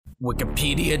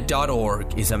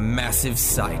Wikipedia.org is a massive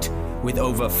site with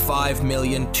over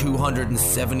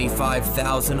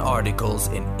 5,275,000 articles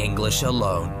in English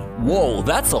alone. Whoa,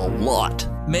 that's a lot.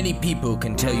 Many people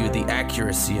can tell you the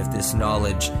accuracy of this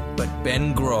knowledge, but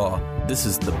Ben Graw, This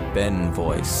is the Ben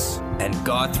voice. and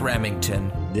Garth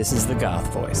Remington This is the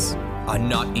Garth voice. are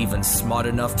not even smart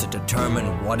enough to determine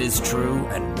what is true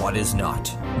and what is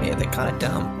not. Yeah, they're kind of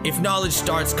dumb. If knowledge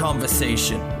starts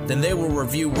conversation, then they will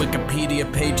review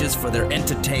Wikipedia pages for their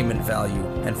entertainment value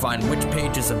and find which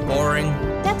pages are boring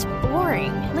That's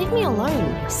boring. Leave me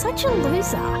alone. Such a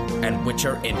loser. and which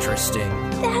are interesting.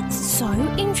 That's so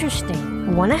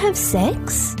interesting. Wanna have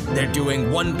sex? They're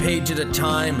doing one page at a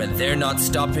time and they're not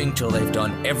stopping till they've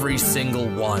done every single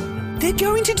one. They're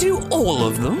going to do all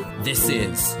of them? This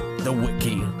is the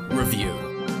Wiki Review.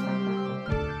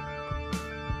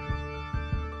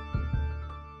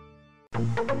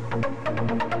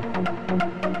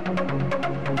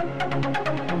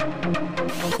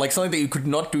 Like something that you could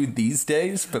not do these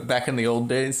days, but back in the old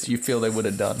days, you feel they would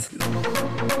have done.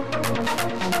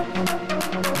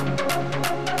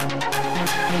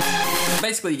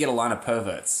 Basically, you get a line of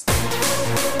perverts.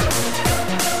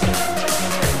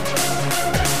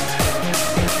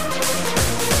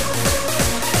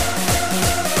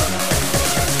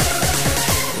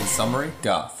 In summary,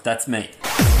 Garth. That's me.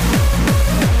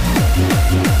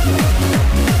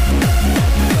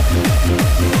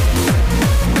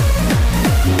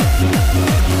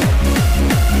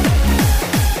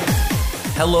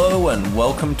 Hello and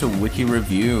welcome to Wiki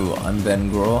Review. I'm Ben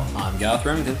Graw. I'm Garth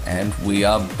Remington. And we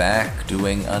are back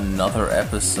doing another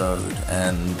episode,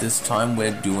 and this time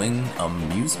we're doing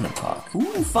amusement park.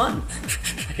 Ooh, fun.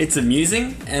 It's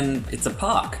amusing and it's a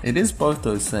park. It is both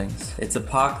those things. It's a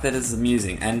park that is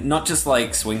amusing, and not just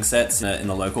like swing sets in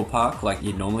the local park like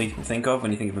you'd normally think of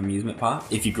when you think of amusement park,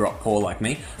 if you grew up poor like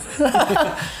me.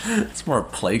 It's more a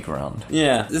playground.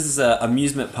 Yeah, this is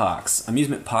amusement parks.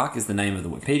 Amusement park is the name of the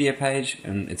Wikipedia page,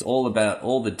 and it's all about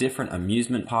all the different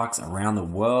amusement parks around the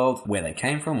world, where they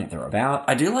came from, what they're about.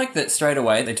 I do like that straight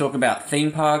away they talk about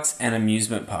theme parks and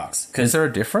amusement parks. Is there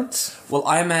a difference? Well,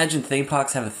 I imagine theme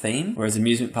parks have a theme, whereas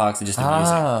amusement parks are just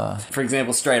amusing. For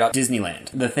example, straight up Disneyland.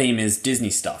 The theme is Disney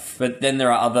stuff. But then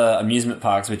there are other amusement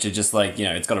parks which are just like, you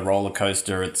know, it's got a roller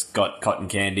coaster, it's got cotton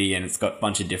candy, and it's got a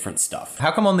bunch of different stuff.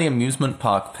 How come on the amusement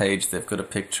park page they've got a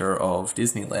picture of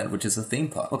Disneyland, which is a theme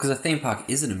park? Well, because a theme park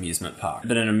is an amusement park,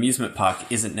 but an amusement park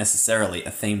isn't necessarily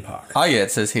a theme park. Oh yeah,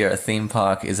 it says here a theme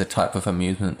park is a type of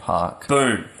amusement park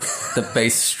Boom. that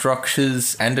base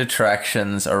structures and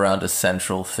attractions around a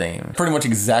central theme. Pretty much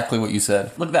exactly what you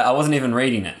said. Look at that, I wasn't even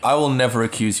reading it. I will never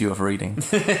accuse you of reading.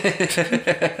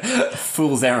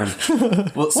 Fool's errand.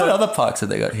 Well, What other parks have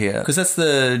they got here? Because that's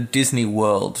the Disney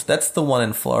World. That's the one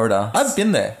in Florida. I've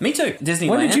been there. Me too. Disneyland.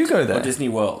 When did you go there? Or Disney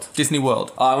World? Disney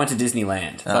World. Oh, I went to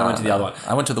Disneyland. So I went to the other one.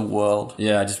 I went to the World.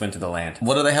 Yeah, I just went to the land.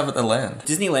 What do they have at the land?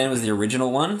 Disneyland was the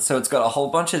original one, so it's got a whole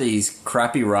bunch of these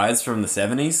crappy rides from the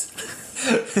 70s.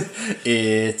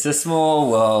 It's a small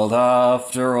world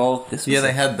after all. Yeah,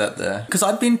 they had that there. Because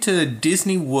I'd been to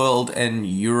Disney World and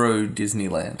Euro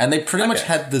Disneyland, and they pretty much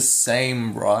had the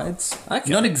same rides.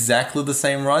 Okay. Not exactly the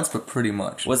same rides, but pretty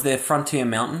much. Was there Frontier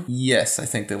Mountain? Yes, I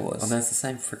think there was. Oh, that's the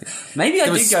same freaking... Maybe I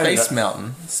There did was go Space to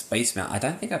Mountain. Space Mountain. I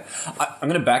don't think I'm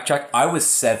going to backtrack. I was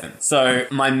 7, so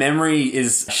my memory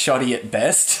is shoddy at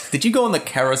best. Did you go on the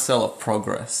Carousel of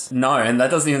Progress? No, and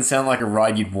that doesn't even sound like a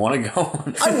ride you'd want to go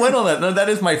on. I went on that. No, that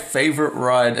is my favorite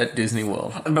ride at Disney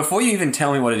World. Before you even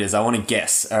tell me what it is, I want to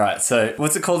guess. All right, so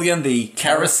what's it called again? The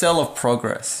Carousel of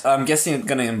Progress. I'm guessing it's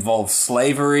going to involve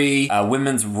slavery,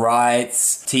 women's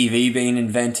rights, TV being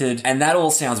invented, and that all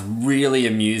sounds really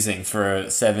amusing for a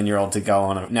 7-year-old to go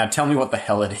on. Now tell me what the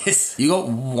hell it is. You got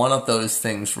one of those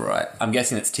things right. I'm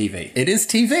guessing it's TV. It is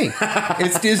TV.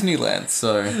 It's Disneyland,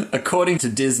 so... According to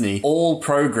Disney, all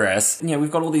progress, you know,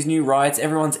 we've got all these new rights,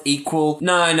 everyone's equal.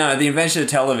 No, the invention of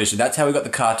television, that's how we got the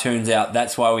cartoons out,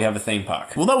 that's why we have a theme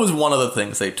park. Well, that was one of the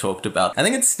things they talked about. I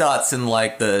think it starts in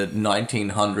like the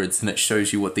 1900s and it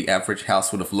shows you what the average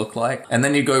house would have looked like. And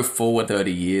then you go forward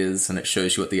 30 years and it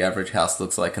shows you what the average house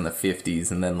looks like in the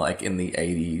 50s and then like in the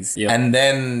 80s. Yep. And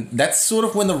then that's sort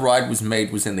of when the ride was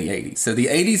made, was in the 80s. So the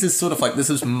 80s is sort of like, this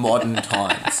is modern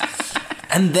times.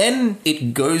 And then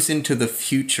it goes into the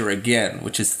future again,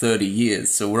 which is 30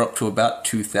 years. So we're up to about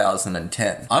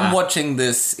 2010. I'm watching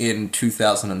this in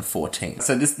 2014.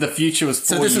 So the future was 4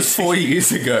 So this years is 4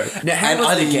 years ago. Now, how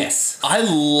was it a guess? I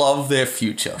love their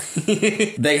future.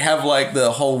 They have like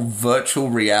the whole virtual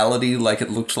reality like it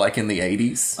looked like in the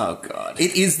 80s. Oh, God.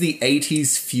 It is the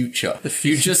 80s future.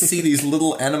 You just see these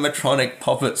little animatronic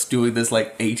puppets doing this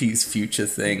like 80s future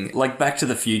thing. Like Back to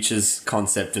the Future's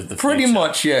concept of the Pretty future.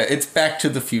 much, yeah. It's Back to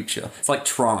the Future. It's like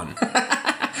Tron.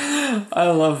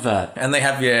 I love that. And they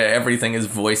have, everything is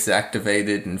voice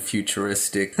activated and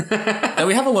futuristic. And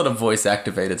we have a lot of voice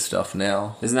activated stuff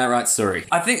now. Isn't that right, Suri?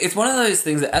 I think it's one of those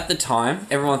things that at the time,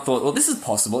 everyone thought, well, this is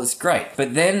possible, it's great.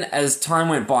 But then as time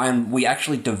went by and we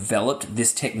actually developed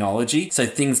this technology so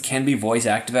things can be voice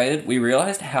activated, we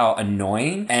realized how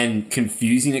annoying and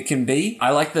confusing it can be.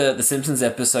 I like the Simpsons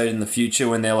episode in the future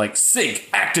when they're like, sync,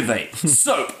 activate,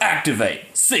 soap, activate,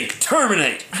 sync,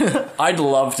 terminate. I'd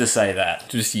love to say that.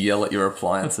 Just yell at your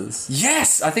appliances.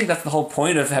 Yes! I think that's the whole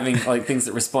point of having like things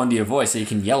that respond to your voice so you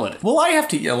can yell at it. Well, I have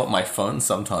to yell at my phone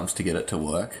sometimes to get it to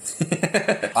work.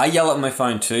 I yell at my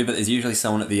phone too, but there's usually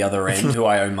someone at the other end who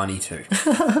I owe money to.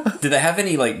 Do they have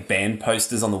any like band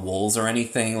posters on the walls or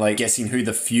anything, like guessing who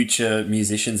the future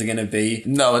musicians are going to be?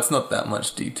 No, it's not that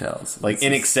much details. Like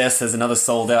In Excess has another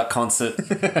sold out concert.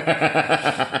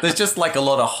 There's just like a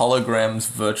lot of holograms,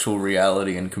 virtual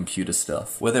reality, and computer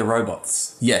stuff. Were there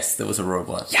robots? Yes, there was a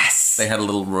robot. Yes! They had a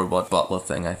little robot butler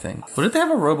thing, I think. Or did they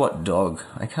have a robot dog?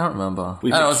 I can't remember. I don't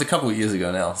know, it was a couple of years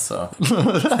ago now, so.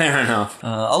 Fair enough.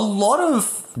 A lot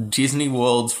of Disney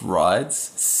World's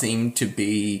rides seem to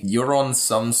be you're on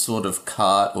some sort of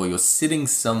cart or you're sitting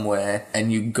somewhere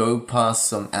and you go past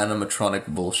some animatronic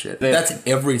bullshit. That's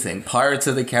everything. Pirates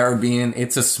of the Caribbean,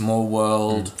 It's a Small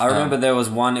World. I remember there was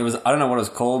one, I don't know what it was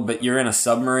called, but you're in a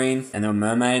submarine and there were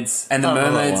mermaids. And the I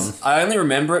remember that mermaids, I only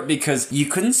remember it because you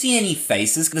couldn't see any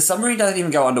faces. The submarine doesn't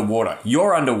even go underwater.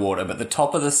 You're underwater, but the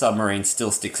top of the submarine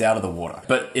still sticks out of the water.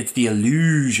 But it's the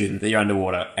illusion that you're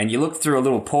underwater. And you look through a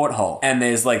little porthole and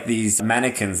there's like these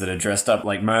mannequins that are dressed up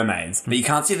like mermaids, but you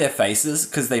can't see their faces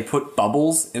because they put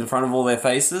bubbles in front of all their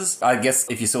faces. I guess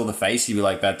if you saw the face, you'd be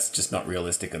like, that's just not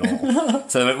realistic at all.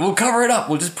 So we'll cover it up.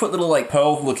 We'll just put little like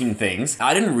pearl looking things.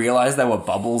 I didn't realize they were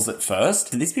bubbles at first.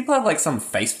 Did these people have like some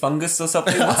face fungus or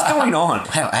something? What's going on?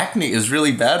 Wow, acne is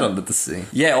really bad under the sea.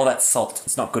 Yeah, all that salt.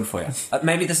 It's not good for you.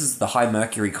 Maybe this is the high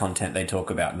mercury content they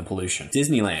talk about in the pollution.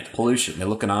 Disneyland. Pollution. They're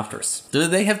looking after us. Do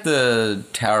they have the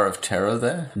Tower of Terror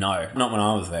there? No, not when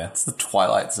I was there. It's the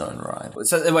Twilight Zone ride.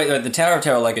 So wait, the Tower of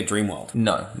Terror like a Dreamworld?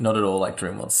 No, not at all like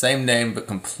Dreamworld. Same name, but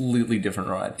completely different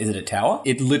ride. Is it a tower?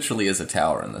 It literally is a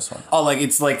tower in this one. Oh, like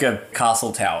it's like a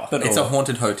castle tower. But it's a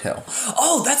haunted hotel.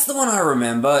 Oh, that's the one I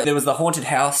remember. There was the haunted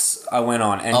house I went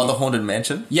on. And the Haunted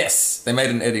Mansion? Yes. They made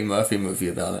an Eddie Murphy movie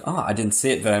about it. Oh, I didn't see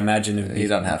it, but I imagine it would be... You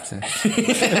don't have to.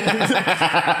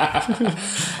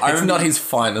 It's not his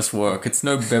finest work. It's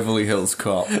no Beverly Hills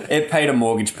Cop. It paid a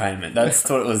mortgage payment. That's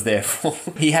what it was there for.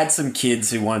 He had some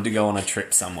kids who wanted to go on a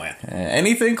trip somewhere.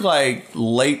 Anything like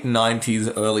late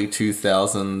 90s, early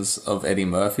 2000s of Eddie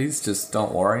Murphy's, just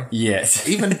don't worry. Yes.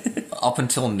 Even up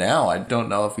until now, I don't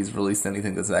know if he's released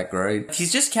anything that's that great.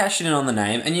 He's just cashing in on the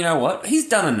name, and you know what? He's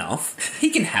done enough. He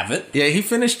can have it. Yeah, he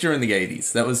finished during the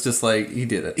 80s. That was just like, he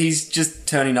did it. He's just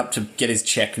turning up to get his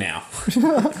check now.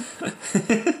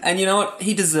 And you know what?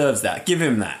 He deserves that. Give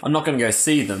him that. I'm not going to go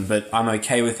see them, but I'm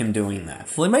okay with him doing that.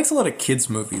 Well, he makes a lot of kids'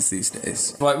 movies these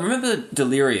days. But remember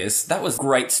Delirious? That was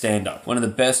great stand-up. One of the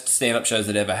best stand-up shows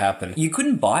that ever happened. You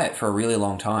couldn't buy it for a really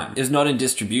long time. It was not in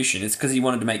distribution. It's because he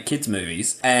wanted to make kids'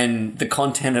 movies. And the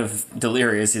content of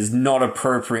Delirious is not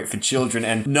appropriate for children.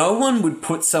 And no one would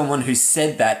put someone who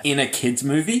said that in a kids'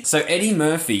 movie. So Eddie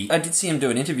Murphy, I did see him do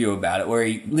an interview about it where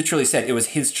he literally said it was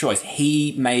his choice.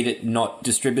 He made it not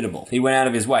distributable. He went out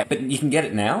of his way. But you can get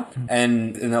it now.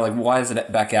 And they're like, why is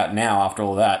it back out now after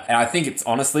all that? And I think it's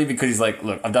honestly because he's like,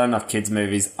 look, I've done enough kids'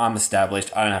 movies. I'm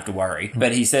established. I don't have to worry.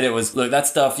 But he said it was, look, that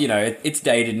stuff, you know, it's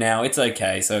dated now. It's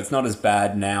okay. So it's not as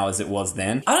bad now as it was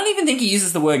then. I don't even think he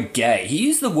uses the word gay. He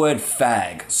used the word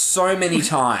fag so many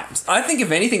times. I think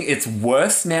if anything, it's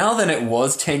worse now than it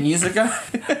was 10 years ago.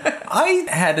 I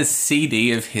had a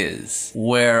CD of his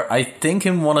where I think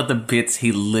in one of the bits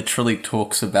he literally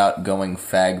talks about going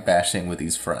fag bashing with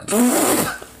his friends.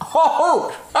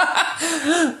 Oh!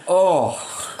 Oh.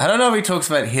 I don't know if he talks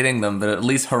about hitting them, but at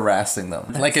least harassing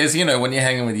them. Like, as you know, when you're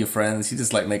hanging with your friends, you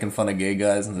just like making fun of gay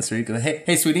guys on the street. Go,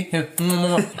 hey, sweetie.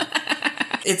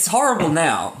 It's horrible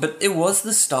now, but it was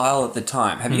the style at the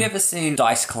time. Have you ever seen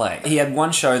Dice Clay? He had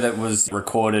one show that was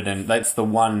recorded, and that's the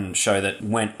one show that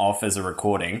went off as a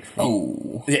recording.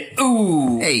 Oh. Yeah.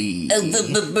 Ooh. Hey.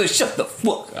 Shut the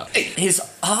fuck up. His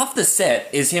half the set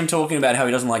is him talking about how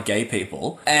he doesn't like gay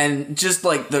people, and just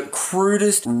like the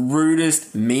crudest,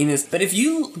 rudest, meanest. But if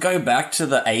you go back to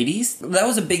the 80s, that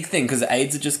was a big thing because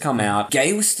AIDS had just come out.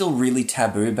 Gay was still really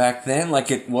taboo back then. Like,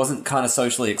 it wasn't kind of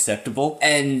socially acceptable.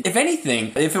 And if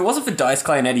anything, if it wasn't for Dice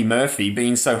Clay and Eddie Murphy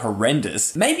being so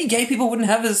horrendous, maybe gay people wouldn't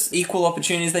have as equal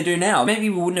opportunity as they do now. Maybe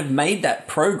we wouldn't have made that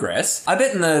progress. I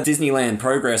bet in the Disneyland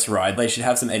Progress ride, they should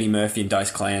have some Eddie Murphy and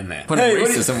Dice Clay in there. When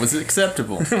racism was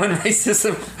acceptable. When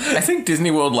racism... I think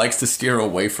Disney World likes to steer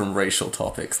away from racial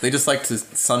topics. They just like to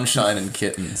sunshine and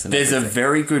kittens. And There's everything. a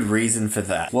very good reason for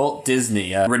that. Walt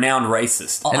Disney, a renowned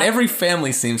racist. And every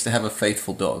family seems to have a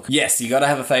faithful dog. Yes, you gotta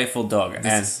have a faithful dog.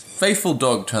 And Faithful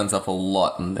dog turns up a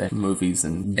lot in their movies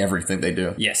and everything they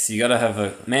do. yes, you gotta have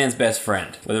a man's best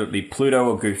friend, whether it be Pluto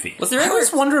or Goofy. Was there I ever...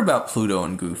 always wonder about Pluto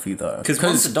and Goofy, though. Because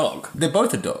one's a dog, They're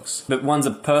both a dogs. but one's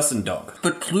a person dog.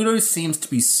 But Pluto seems to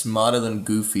be smarter than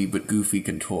Goofy, but Goofy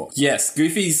can talk. Yes,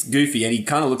 Goofy's goofy and he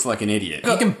kind of looks like an idiot.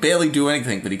 He can barely do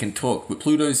anything, but he can talk. But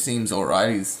Pluto seems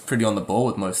alright. He's pretty on the ball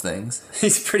with most things.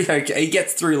 He's pretty okay. He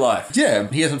gets through life. Yeah,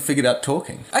 he hasn't figured out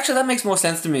talking. Actually, that makes more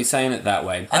sense to me saying it that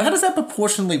way. And how does that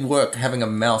proportionally work, having a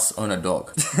mouse own a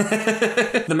dog?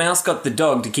 The mouse got the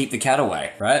dog to keep the cat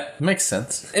away, right? Makes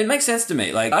sense. It makes sense to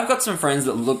me. Like, I've got some friends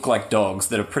that look like dogs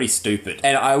that are pretty stupid.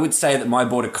 And I would say that my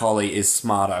border collie is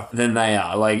smarter than they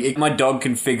are. Like, my dog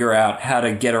can figure out how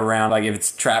to get around. Like, if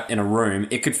it's trapped in a room,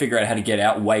 it could figure out how to get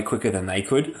out way quicker than they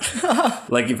could.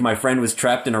 Like, if my friend was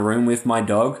trapped in a room with my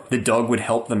dog, the dog would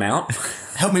help them out.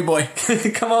 Help me, boy.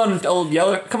 Come on, old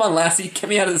yeller. Come on, lassie. Get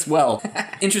me out of this well.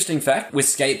 Interesting fact, with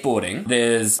skateboarding,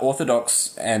 there's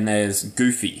orthodox and there's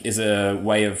goofy is a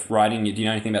way of riding. Do you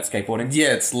know anything about skateboarding?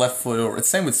 Yeah, it's left foot, or it's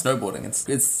same with snowboarding.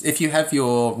 It's if you have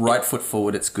your right foot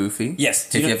forward, it's goofy.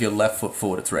 Yes. If you have your left foot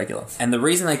forward, it's regular. And the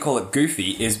reason they call it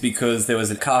Goofy is because there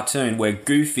was a cartoon where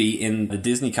Goofy in the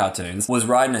Disney cartoons was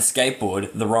riding a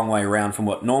skateboard the wrong way around from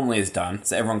what normally is done,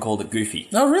 so everyone called it Goofy.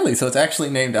 Oh, really? So it's actually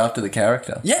named after the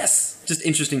character. Yes! Just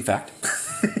interesting fact.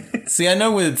 See, I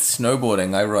know with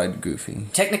snowboarding, I ride Goofy.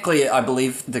 Technically, I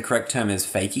believe the correct term is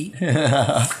fakie.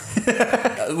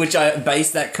 Which I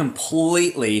base that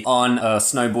completely on a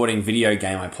snowboarding video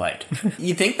game I played.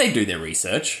 You'd think they do their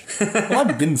research. Well,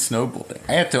 I've been snowboarding.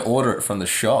 I had to order it from the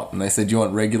shop, and they said, "Do you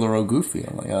want regular or Goofy?"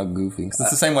 I'm like, "Oh, Goofy." It's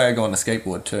the same way I go on a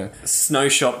skateboard too. Snow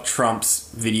Shop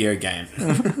trumps video game.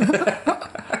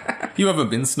 You ever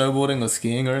been snowboarding or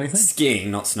skiing or anything?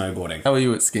 Skiing, not snowboarding. How are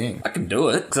you at skiing? I can do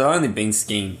it, because I've only been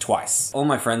skiing twice. All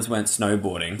my friends went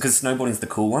snowboarding, because snowboarding's the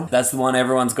cool one. That's the one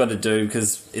everyone's got to do,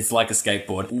 because it's like a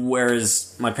skateboard.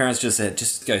 Whereas my parents just said,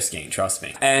 just go skiing, trust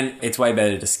me. And it's way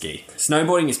better to ski.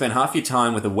 Snowboarding, you spend half your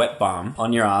time with a wet bum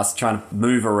on your ass trying to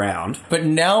move around. But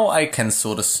now I can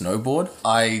sort of snowboard.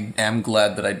 I am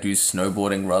glad that I do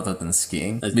snowboarding rather than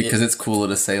skiing, because it's cooler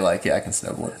to say, like, yeah, I can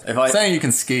snowboard. Saying you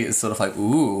can ski is sort of like,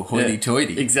 ooh,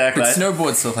 hoity-toity. Exactly. But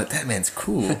snowboard's sort of like, that man's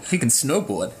cool. He can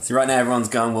snowboard. So right now everyone's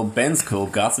going, well, Ben's cool,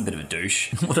 Garth's a bit of a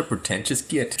douche. What a pretentious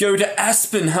git. Go to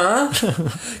Aspen, huh?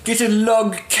 Get a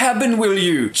log cabin, will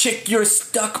you? Check your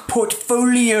stock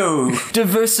portfolio.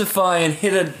 Diversify and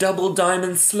hit a double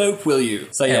diamond slope, will you?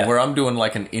 So Yeah, where I'm doing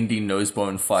like an indie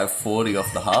nosebone 540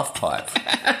 off the half pipe.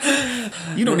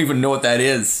 You don't even know what that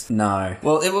is. No.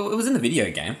 Well, it was in the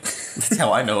video game. That's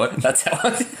how I know it. That's how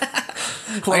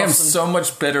I am so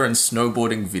much better in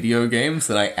snowboarding video games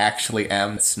than I actually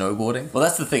am snowboarding. Well,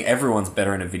 that's the thing. Everyone's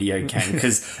better in a video game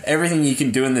because everything you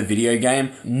can do in the video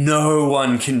game, no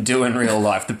one can do in real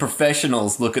life. The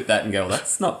professionals look at that and go, well,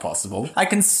 that's not possible. I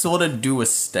can sort of do a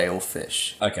stale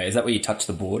fish. Okay, is that where you touch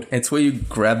the board? It's where you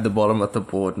grab the bottom of the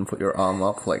board and put your arm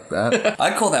up like that.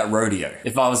 I'd call that rodeo,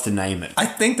 if I was to name it. I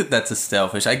think that that's a stale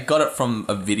fish. I got it from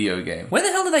a video game. Where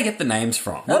the hell do they get the names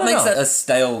from? I What don't makes know. that a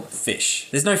stale fish?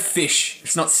 There's no fish.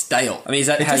 It's not stale. I mean, is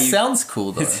that It how just you... sounds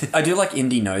cool though. I do like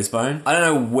indie nosebone. I don't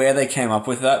know where they came up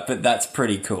with that, but that's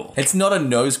pretty cool. It's not a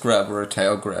nose grab or a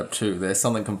tail grab too. There's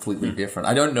something completely different.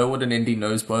 I don't know what an indie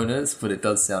nosebone is, but it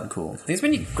does sound cool. I think it's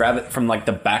when you grab it from like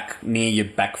the back near your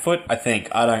back foot. I think.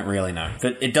 I don't really know.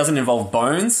 But it doesn't involve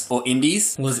bones or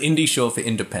indies. Was indie short for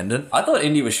independent? I thought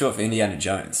indie was short for Indiana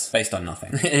Jones, based on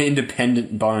nothing. An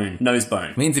independent bone. Nose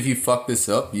bone. Means if you fuck this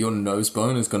up, your nose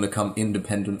bone is going to come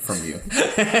independent from you.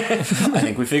 I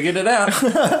think we figured it out.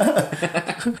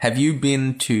 Have you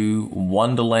been to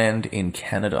Wonderland in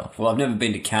Canada? Well, I've never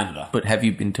been to Canada. But have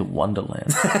you been to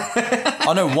Wonderland?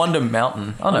 Oh no, Wonder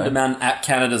Mountain. Oh no. Wonder Mountain at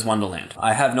Canada's Wonderland.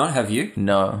 I have not, have you?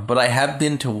 No, but I have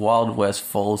been to Wild West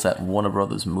Falls at Warner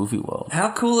Brothers Movie World.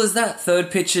 How cool is that?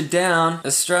 Third picture down,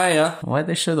 Australia. Why'd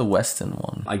they show the Western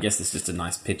one? I guess it's just a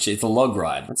nice picture. It's a log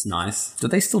ride. That's nice. Do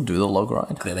they still do the log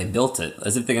ride? They built it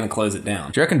as if they're going to close it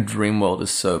down. Do you reckon Dreamworld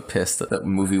is so pissed that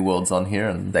Movie World's on here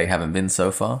and they haven't been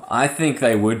so far? I think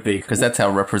they would be. Because that's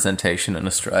our representation in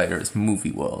Australia is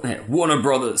Movie World. Yeah, Warner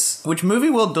Brothers. Which Movie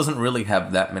World doesn't really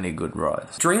have that many good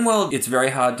rides. Dreamworld, it's very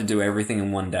hard to do everything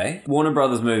in one day. Warner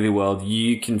Brothers Movie World,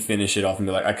 you can finish it off and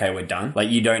be like, okay, we're done. Like,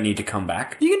 you don't need to come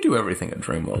back. You can do everything at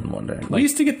Dreamworld in one day. We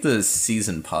used to get the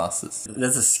season passes.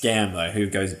 That's a scam, though. Who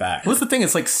goes back? What's the thing?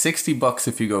 It's like $60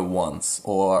 if you go once,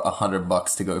 or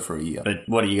 $100 to go for a year. But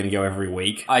what, are you going to go every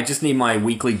week? I just need my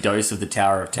weekly dose of the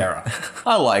Tower of Terror.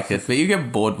 I like it, but you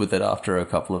get bored with it after a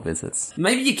couple of visits.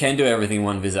 Maybe you can do everything in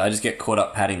one visit. I just get caught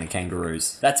up patting the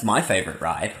kangaroos. That's my favourite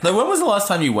ride. Now, when was the last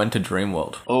time you went to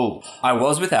Dreamworld? Oh, I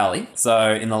was with Ali,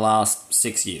 so in the last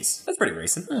 6 years. That's pretty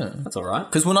recent. That's all right.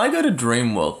 Because when I go to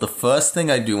Dreamworld, the first thing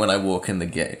I do when I walk in the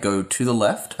gate, go to the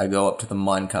left, I go up to the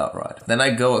minecart ride. Then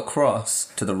I go across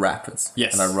to the rapids.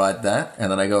 Yes. And I ride that,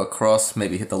 and then I go across,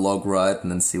 maybe hit the log ride,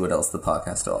 and then see what else the park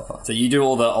has to offer. So you do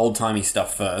all the old-timey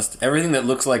stuff first. Everything that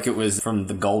looks like it was from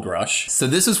the gold rush. So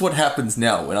this is what happens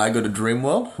now. When I go to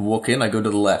Dreamworld, walk in, I go to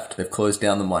the left. They've closed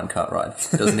down the minecart ride.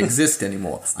 It doesn't exist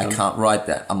anymore. I can't ride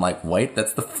that. I'm like, wait,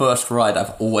 that's the first ride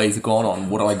I've always gone on.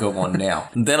 What do I go on now?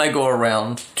 And then I go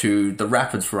around to the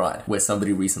rapids ride, where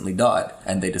somebody recently died,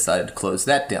 and they decided to close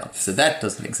that down. So that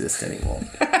doesn't exist anymore.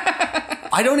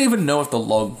 I don't even know if the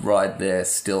log ride there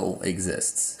still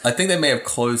exists. I think they may have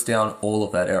closed down all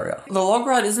of that area. The log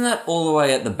ride, isn't that all the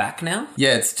way at the back now?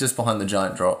 Yeah, it's just behind the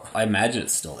giant drop. I imagine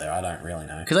it's still there. I don't really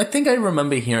know. Because I think I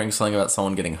remember hearing something about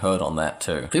someone getting hurt on that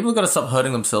too. People have got to stop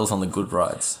hurting themselves on the good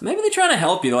rides. Maybe they're trying to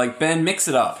help you. Like, Ben, mix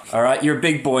it up. All right, you're a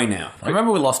big boy now. I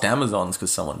remember we lost Amazons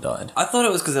because someone died. I thought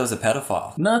it was because there was a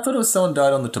pedophile. No, I thought it was someone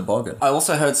died on the toboggan. I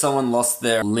also heard someone lost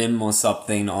their limb or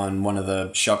something on one of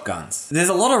the shotguns. There's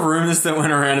a lot of rumors that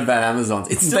went around about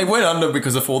Amazons. They went under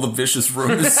because of all the vicious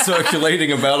rumors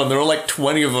circulating about them. There were like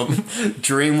 20 of them.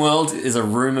 Dreamworld is a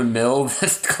rumor mill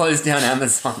that closed down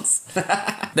Amazons.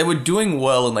 They were doing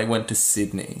well and they went to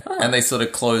Sydney. And they sort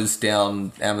of closed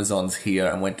down Amazons here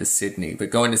and went to Sydney. But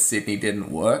going to Sydney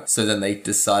didn't work. So then they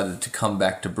decided to come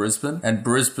back to Brisbane. And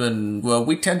Brisbane, well,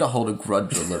 we tend to hold a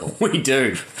grudge a little. We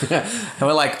do. And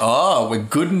we're like, oh, we're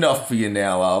good enough for you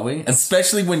now, are we?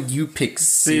 Especially when you pick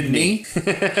Sydney.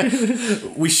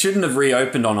 We shouldn't have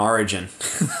reopened on Origin.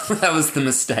 That was the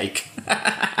mistake.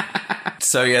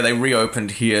 So yeah, they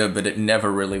reopened here, but it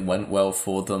never really went well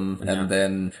for them. No. And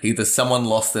then either someone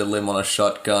lost their limb on a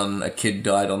shotgun, a kid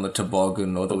died on the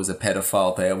toboggan, or there was a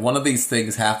pedophile there. One of these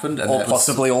things happened. And Or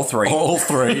possibly all three. All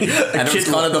three. And it was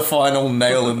kind of the final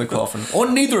nail in the coffin. Or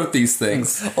neither of these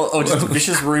things. Or just a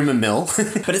vicious rumor mill.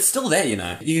 But it's still there, you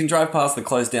know. You can drive past the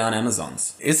closed down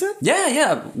Amazons. Is it?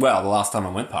 Yeah. Well, the last time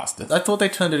I went past it. I thought they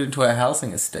turned it into a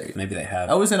housing estate. Maybe they have.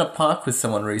 I was in a park with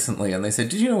someone recently and they said,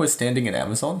 did you know we're standing in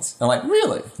Amazons? I'm like,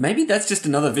 really? Maybe that's just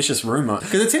another vicious rumor.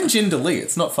 Because it's in Jindalee.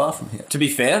 It's not far from here. To be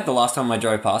fair, the last time I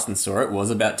drove past and saw it was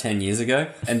about 10 years ago,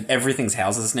 and everything's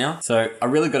houses now. So I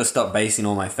really got to stop basing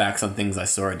all my facts on things I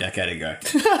saw a decade ago.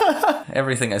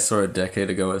 Everything I saw a decade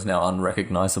ago is now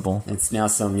unrecognizable. It's now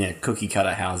some, cookie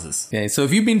cutter houses. Okay, so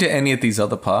have you been to any of these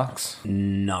other parks?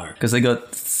 No. Because they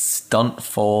got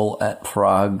Stuntfall at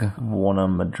Prague, Warner,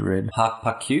 Madrid.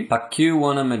 Pacu,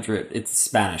 Warner, Madrid. It's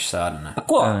Spanish, so I don't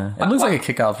know. It looks like a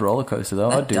kick-ass roller coaster,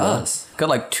 though. I'd do does. that. Got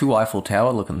like 2 Eiffel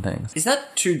Tower looking things. Is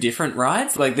that 2 different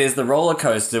rides? Like, there's the roller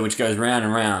coaster, which goes round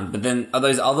and round, but then are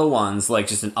those other ones, like,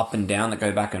 just an up and down that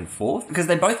go back and forth? Because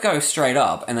they both go straight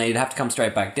up, and then you'd have to come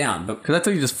straight back down, but... Because I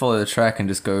thought you just follow the track and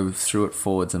just go through it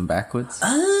forwards and backwards.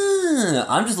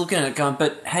 I'm just looking at it going,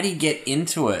 but how do you get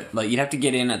into it? Like, you'd have to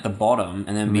get in at the bottom,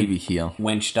 and then Maybe here.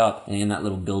 Wenched up in that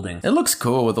little building. It looks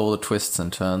cool with all the twists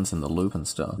and turns and the loop and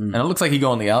stuff. And it looks like you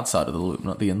go on the outside of the loop,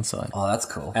 not the inside. Oh, that's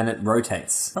cool. And it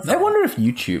rotates. I wonder if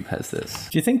YouTube has this.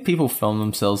 Do you think people film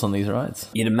themselves on these rides?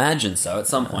 You'd imagine so at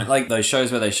some point. Like those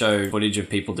shows where they show footage of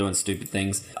people doing stupid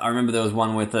things. I remember there was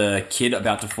one with a kid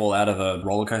about to fall out of a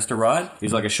roller coaster ride. He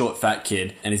was like a short, fat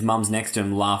kid, and his mum's next to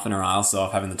him laughing her ass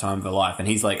off, having the time of her life, and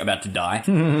he's like about to die.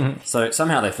 So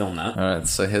somehow they filmed that. Alright,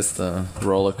 so here's the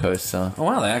roller coaster. Oh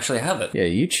wow, they actually have it. Yeah,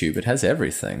 YouTube, it has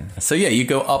everything. So yeah, you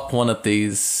go up one of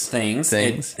these Things.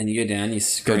 And you go down, you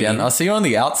scream. Go down. Oh, so you're on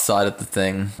the outside of the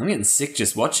thing. I'm getting sick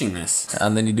just watching this.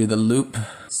 And then you do the loop.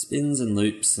 Spins and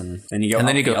loops, and then you go And up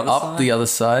then you go the other up side. the other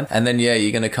side, and then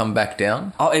you're going to come back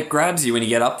down. Oh, it grabs you when you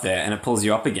get up there, and it pulls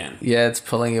you up again. Yeah, it's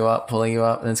pulling you up,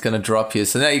 and it's going to drop you.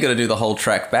 So now you got to do the whole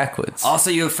track backwards. Oh, so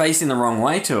you're facing the wrong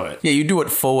way to it. Yeah, you do it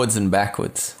forwards and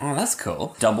backwards. Oh, that's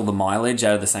cool. Double the mileage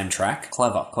out of the same track.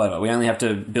 Clever. We only have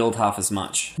to build half as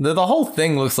much. The whole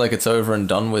thing looks like it's over and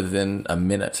done with in a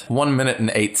minute. 1 minute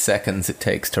and 8 seconds it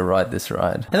takes to ride this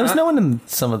ride. And there was no one in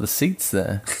some of the seats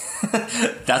there.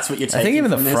 That's what you're taking. I think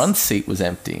even the from this? front seat was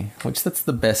empty, which that's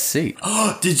the best seat.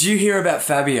 Did you hear about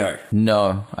Fabio?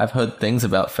 No, I've heard things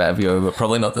about Fabio, but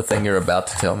probably not the thing you're about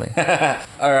to tell me.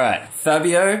 All right.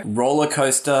 Fabio, roller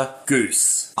coaster,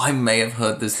 goose. I may have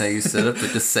heard this now you said it,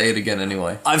 but just say it again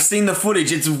anyway. I've seen the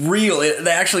footage. It's real. They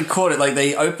actually caught it. Like,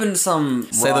 they opened some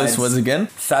Say rides. those words again.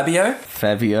 Fabio,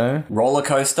 Fabio. roller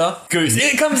coaster, goose.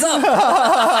 It comes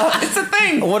up. It's a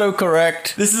thing.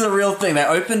 Autocorrect. This is a real thing. They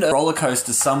opened a roller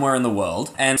coaster somewhere in the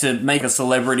world, and to make a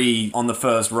celebrity on the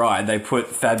first ride, they put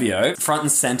Fabio front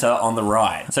and center on the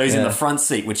ride. So he's in Yeah. the front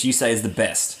seat, which you say is the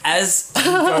best. As he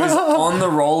goes on the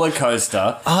roller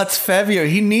coaster, Oh, it's Fabio.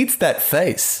 He needs that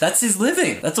face. that's his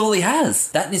living. That's all he has.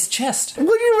 That in his chest. What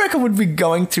do you reckon would be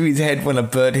going through his head when a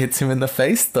bird hits him in the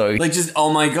face, though? Like, just,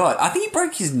 oh my god. I think he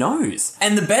broke his nose.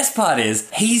 And the best part is,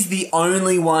 he's the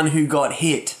only one who got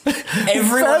hit.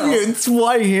 Everyone Fabio, else... it's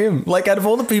why him. Like, out of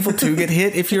all the people to get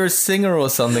hit, if you're a singer or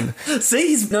something. See,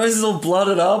 his nose is all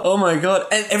blooded up. Oh my god.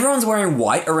 And everyone's wearing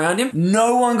white around him.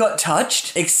 No one got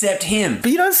touched except him.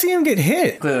 But you don't see him get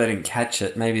hit. Clearly they didn't catch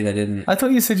it. Maybe they didn't. I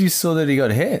thought you said you saw that he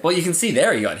got hit. Well, you can see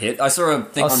there he got hit. I saw a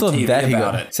thing I on saw TV that he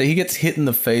about got it. So he gets hit in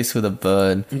the face with a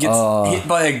bird. He gets Oh. hit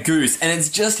by a goose, and it's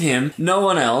just him, no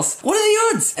one else. What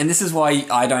are the odds? And this is why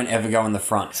I don't ever go in the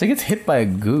front. So he gets hit by a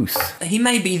goose. He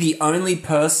may be the only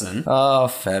person. Oh,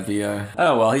 Fabio.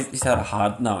 Oh well, he's had a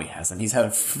hard. No, he hasn't. He's had a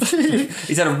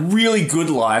he's had a really good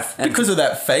life. And Because of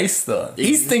that face, though.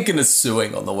 He's thinking of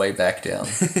suing on the way back down.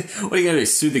 what are you gonna do?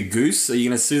 Sue the goose? Are you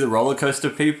gonna sue the roller coaster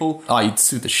people? Oh, you'd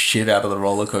sue the shit out of the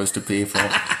roller coaster people.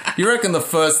 You reckon the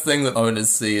first thing that owners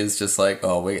see is just like,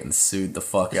 oh, we're getting sued the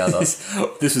fuck out of us.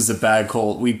 This was a bad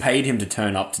call. We paid him to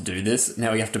turn up to do this.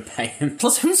 Now we have to pay him.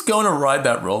 Plus, who's going to ride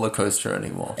that roller coaster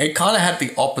anymore? It kind of had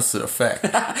the opposite effect.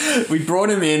 We brought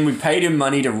him in. We paid him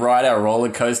money to ride our roller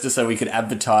coaster so we could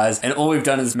advertise. And all we've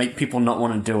done is make people not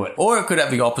want to do it. Or it could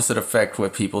have the opposite effect where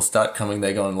people start coming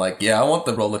there going like, yeah, I want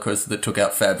the roller coaster that took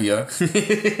out Fabio.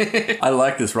 I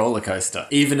like this roller coaster,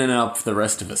 evening it up for the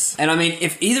rest of us. And I mean,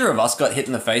 if either of us got hit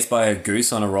in the face by a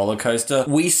goose on a roller coaster,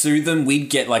 we sued them, we'd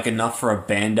get like enough for a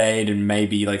band-aid and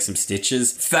maybe like some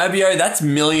stitches. Fabio, that's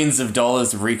millions of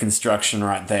dollars of reconstruction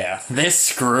right there. They're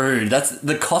screwed. That's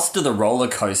the cost of the roller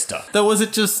coaster. Though, was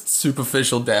it just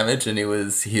superficial damage and he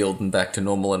was healed and back to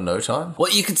normal in no time?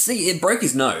 Well, you could see it broke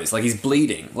his nose, like he's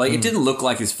bleeding. Like it didn't look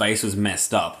like his face was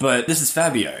messed up. But this is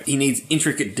Fabio. He needs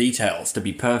intricate details to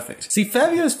be perfect. See,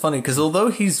 Fabio's funny because although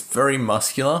he's very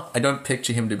muscular, I don't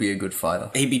picture him to be a good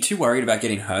fighter. He'd be too worried about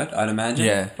getting hurt, I'd imagine.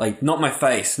 Yeah. Like, not my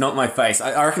face, not my face.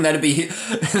 I reckon that'd be...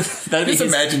 that'd be Just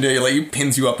his... imagine it, like, he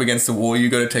pins you up against the wall, you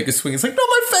go to take a swing, it's like, not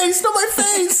my face, not my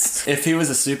face! If he was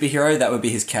a superhero, that would be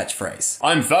his catchphrase.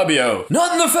 I'm Fabio.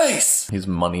 Not in the face! His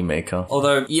money maker.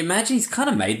 Although, you imagine he's kind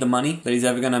of made the money that he's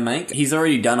ever going to make. He's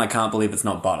already done I Can't Believe It's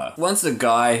Not Butter. Once a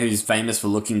guy who's famous for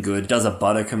looking good does a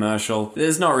butter commercial,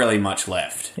 there's not really much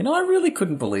left. You know, I really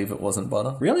couldn't believe it wasn't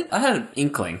butter. Really? I had an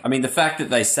inkling. I mean, the fact that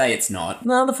they say it's not,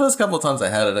 No, the first couple of times I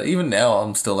had it, even now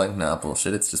I'm still like, nah,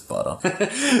 bullshit, it's just butter.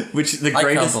 which the I can't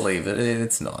greatest... believe it,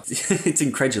 it's not. It's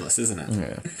incredulous, isn't it?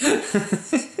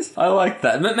 Yeah. I like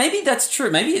that. Maybe that's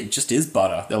true. Maybe it just is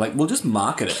butter. They're like, we'll just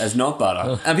market it as not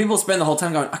butter. And people spend the whole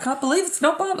time going, I can't believe it's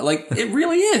not butter. Like, it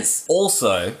really is.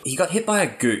 Also, he got hit by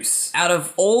a goose. Out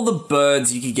of all the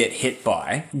birds you could get hit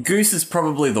by, goose is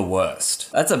probably the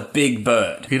worst. That's a big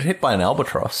bird. You get hit by an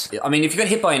albatross. I mean, if you got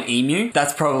hit by an emu,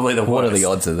 that's probably the worst. What are the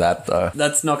odds of that, though?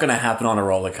 That's not going to happen on a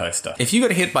roller coaster. If you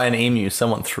got hit by an emu,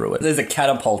 someone threw it. There's a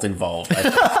catapult involved.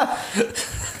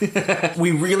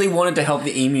 We really wanted to help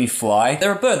the emu fly.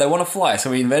 They're a bird, they want to fly, so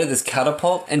we invented this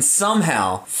catapult, and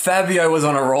somehow Fabio was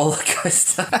on a roller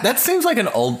coaster. That seems like an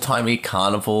old-timey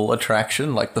carnival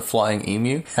attraction, like the flying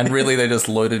emu. And really, they just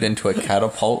load it into a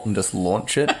catapult and just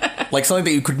launch it. Like something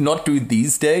that you could not do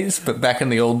these days, but back in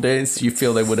the old days, you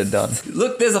feel they would have done.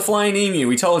 Look, there's a flying emu,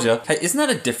 we told you. Hey, isn't that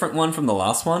a different one from the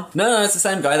last one? No, it's the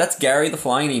same guy. That's Gary, the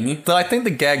flying emu. Though I think the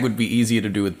gag would be easier to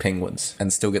do with penguins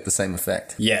and still get the same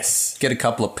effect. Yes. Get a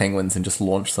couple of penguins and just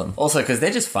launch them. Also, because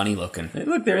they're just funny looking.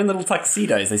 Look, they're in little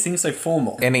tuxedos. They seem so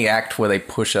formal. Any act where they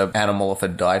push an animal off a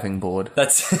diving board.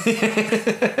 That's...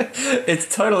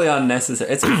 It's totally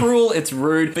unnecessary. It's cruel, it's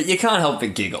rude, but you can't help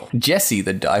but giggle. Jessie,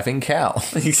 the diving cow.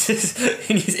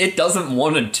 It doesn't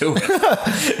want to do it.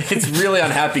 It's really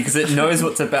unhappy because it knows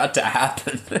what's about to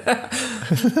happen.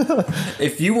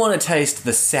 If you want to taste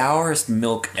the sourest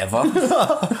milk ever,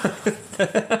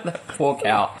 poor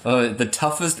cow, the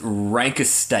toughest,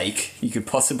 rankest steak you could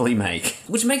possibly make.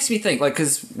 Which makes me think, like,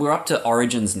 because we're up to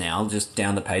Origins now, just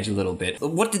down the page a little bit.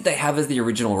 What did they have as the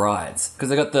original rides? Because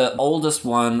they got the oldest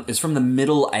one is from the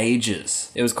Middle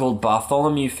Ages. It was called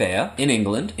Bartholomew Fair in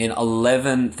England in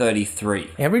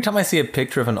 1133. Every time I see a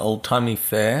picture of an old-timey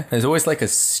fair, there's always like a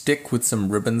stick with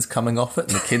some ribbons coming off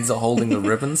it, and the kids are holding the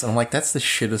ribbons, and I'm like, that's the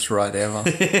shittest ride ever.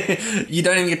 You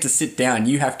don't even get to sit down.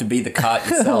 You have to be the cart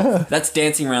yourself. That's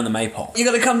dancing around the maypole. You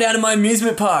gotta come down to my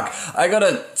amusement park. I got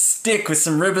a stick with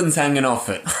some ribbons hanging off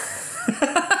it.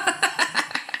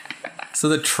 So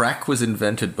the track was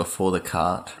invented before the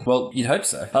cart. Well, you'd hope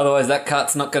so. Otherwise, that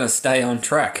cart's not going to stay on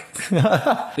track.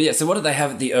 But yeah, so what did they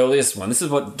have at the earliest one? This is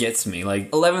what gets me.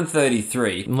 Like,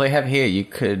 1133. They have here, you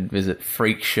could visit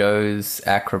freak shows,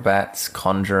 acrobats,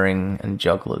 conjuring, and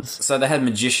jugglers. So they had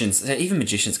magicians. Even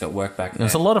magicians got work back then. There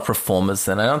was a lot of performers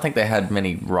then. I don't think they had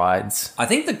many rides. I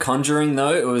think the conjuring,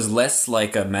 though, it was less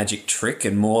like a magic trick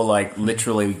and more like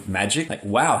literally magic. Like,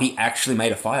 wow, he actually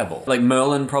made a fireball. Like,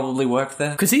 Merlin probably worked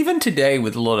there. Because even today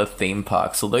with a lot of theme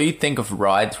parks, although you think of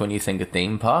rides when you think of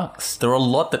theme parks, there are a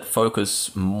lot that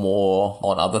focus more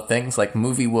on other things. Like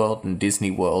Movie World and Disney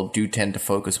World do tend to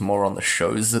focus more on the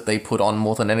shows that they put on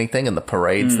more than anything and the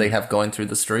parades they have going through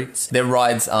the streets. Their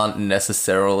rides aren't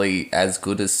necessarily as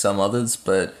good as some others,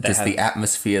 but just the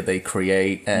atmosphere they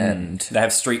create and... They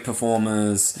have street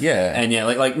performers. Yeah. And yeah,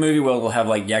 like Movie World will have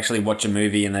like, you actually watch a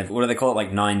movie and what do they call it?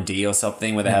 Like 9D or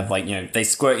something, where they have like, they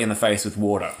squirt you in the face with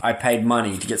water. I paid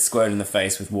money to get squirted in the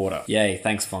face with water. Yay,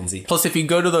 thanks Fonzie. Plus, if you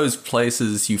go to those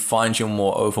places, you find you're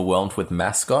more overwhelmed with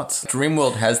mascots.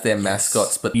 Dreamworld has their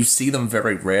mascots, but you see them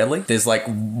very rarely. There's like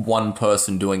one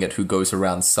person doing it who goes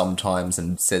around sometimes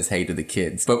and says hey to the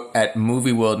kids. But at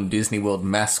Movie World and Disney World,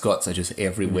 mascots are just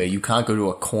everywhere. You can't go to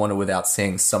a corner without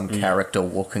seeing some character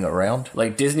walking around.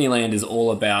 Like Disneyland is all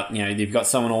about, you've got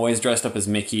someone always dressed up as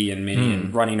Mickey and Minnie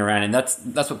and running around, and that's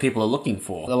what people are looking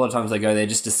for. A lot of times they go there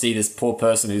just to see this poor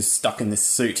person who's stuck in this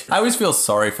suit. I always feel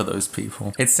sorry for those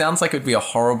people. It sounds like it'd be a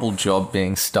horrible job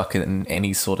being stuck in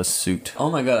any sort of suit. Oh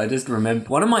my god, I just remember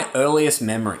one of my earliest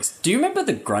memories. Do you remember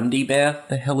the Grundy Bear?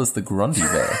 The hell is the Grundy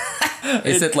Bear?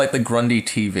 Is it like the Grundy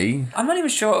TV? I'm not even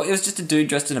sure. It was just a dude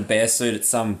dressed in a bear suit at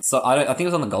I think it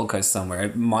was on the Gold Coast somewhere.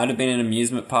 It might have been an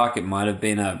amusement park. It might have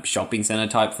been a shopping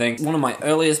centre type thing. One of my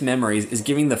earliest memories is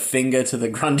giving the finger to the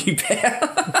Grundy Bear.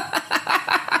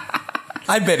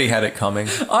 I bet he had it coming.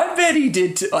 I bet he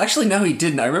did too. Actually, no, he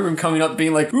didn't. I remember him coming up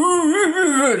being like,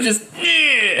 just,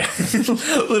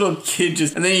 little kid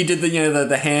just, and then he did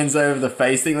the hands over the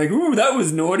face thing, like, ooh, that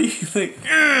was naughty. Like,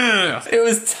 it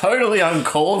was totally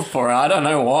uncalled for. I don't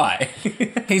know why.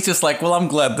 He's just like, well, I'm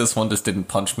glad this one just didn't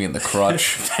punch me in the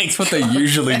crotch. Thanks, what they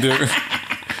usually do.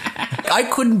 I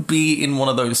couldn't be in one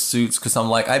of those suits because I'm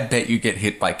like, I bet you get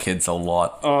hit by kids a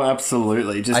lot. Oh,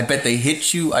 absolutely. I bet they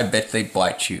hit you. I bet they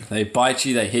bite you. They bite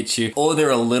you, they hit you. Or they're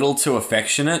a little too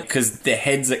affectionate because their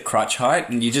head's at crotch height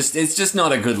and it's just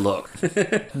not a good look.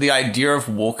 The idea of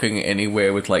walking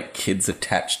anywhere with like kids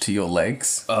attached to your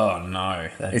legs. Oh, no.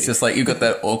 It's just like, you've got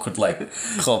that awkward like,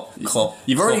 clop, clop.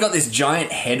 You've already got this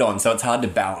giant head on, so it's hard to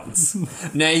balance.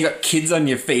 Now you got kids on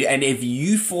your feet, and if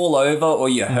you fall over or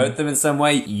you hurt them in some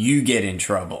way, you get in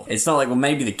trouble. It's not like, well,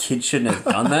 maybe the kid shouldn't have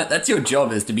done that. That's your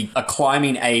job, is to be a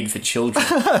climbing aid for children.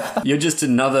 You're just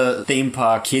another theme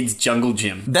park kids jungle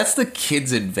gym. That's the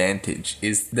kids' advantage,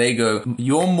 is they go,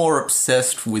 you're more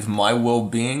obsessed with my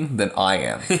well-being than I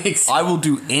am. I will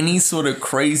do any sort of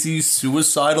crazy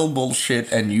suicidal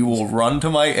bullshit and you will run to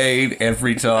my aid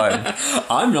every time.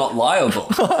 I'm not liable.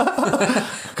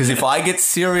 Because if I get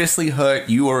seriously hurt,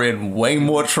 you are in way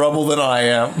more trouble than I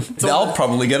am. I'll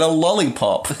probably get a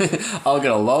lollipop. I'll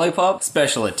get a lollipop,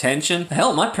 special attention.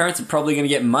 Hell, my parents are probably going to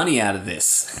get money out of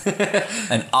this.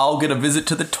 And I'll get a visit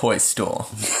to the toy store.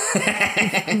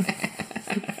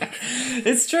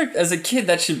 It's true. As a kid,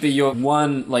 that should be your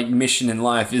one mission in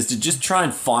life, is to just try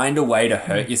and find a way to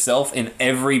hurt yourself in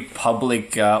every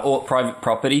public or private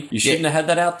property. You shouldn't have had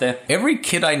that out there. Every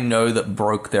kid I know that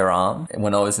broke their arm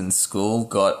when I was in school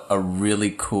got a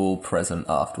really cool present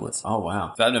afterwards. Oh,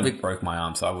 wow. I never broke my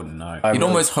arm, so I wouldn't know. You'd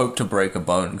almost hope to break a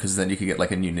bone, because then you could get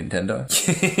like a new Nintendo.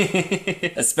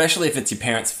 Especially if it's your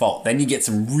parents' fault. Then you get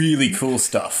some really cool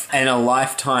stuff and a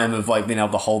lifetime of being able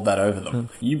to hold that over them.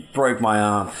 You broke my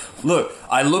arm. Look, Look,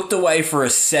 I looked away for a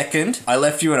second. I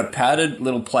left you in a padded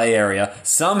little play area.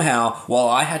 Somehow, while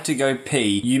I had to go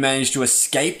pee, you managed to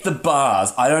escape the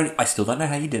bars. I still don't know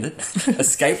how you did it.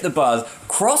 Escape the bars,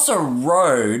 cross a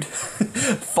road,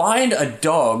 find a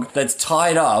dog that's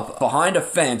tied up behind a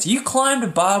fence. You climbed a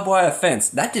barbed wire fence.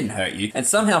 That didn't hurt you. And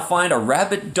somehow find a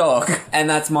rabid dog, and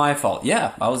that's my fault.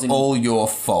 Yeah, I was in... All your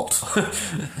fault.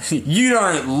 You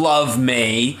don't love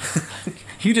me.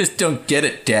 You just don't get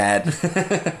it, Dad.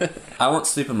 I want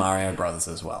Super Mario Brothers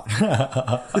as well.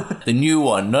 The new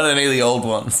one, not any of the old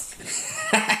ones.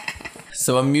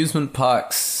 So amusement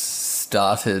parks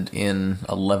started in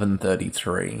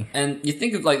 1133. And you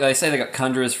think of, like, they say they got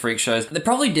conjurers, freak shows. They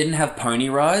probably didn't have pony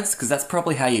rides, because that's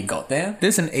probably how you got there.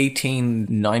 There's an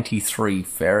 1893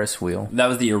 Ferris wheel. That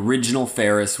was the original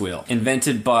Ferris wheel,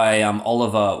 invented by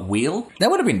Oliver Wheel.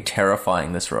 That would have been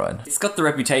terrifying, this ride. It's got the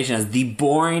reputation as the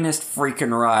boringest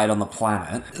freaking ride on the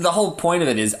planet. The whole point of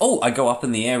it is, I go up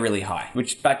in the air really high,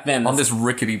 which back then... On this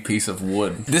rickety piece of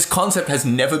wood. This concept has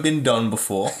never been done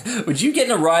before. Would you get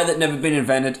in a ride that never been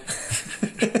invented?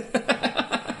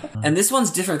 And this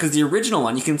one's different because the original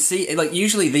one, you can see, like,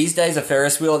 usually these days a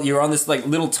Ferris wheel, you're on this, like,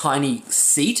 little tiny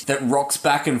seat that rocks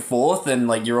back and forth, and,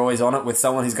 like, you're always on it with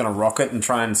someone who's going to rock it and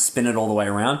try and spin it all the way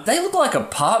around. They look like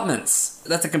apartments.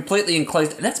 That's a completely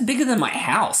enclosed... That's bigger than my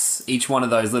house, each one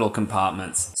of those little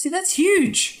compartments. See, that's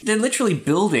huge. They're literally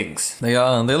buildings. They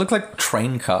are. They look like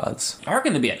train cars. I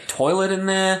reckon there'd be a toilet in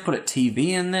there, put a TV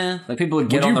in there. Like, people would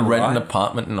get on the Would you rent ride. an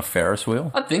apartment in a Ferris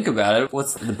wheel? I'd think about it.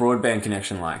 What's the broadband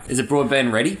connection like? Is it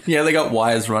broadband ready? Yeah, they got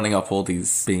wires running up all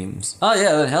these beams. Oh,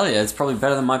 yeah, then hell yeah. It's probably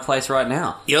better than my place right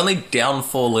now. The only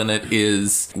downfall in it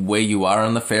is where you are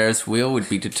on the Ferris wheel would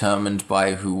be determined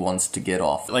by who wants to get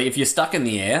off. Like, if you're stuck in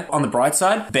the air, on the bright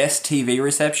side, best TV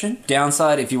reception.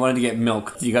 Downside, if you wanted to get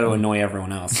milk, you got to annoy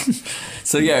everyone else.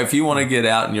 So yeah, if you want to get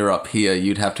out and you're up here,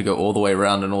 you'd have to go all the way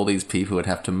around, and all these people would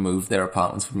have to move, their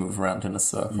apartments would move around in a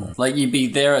circle. Like, you'd be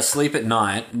there asleep at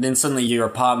night, then suddenly your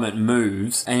apartment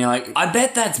moves, and you're like, I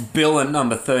bet that's Bill at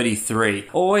number 33.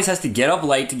 Always has to get up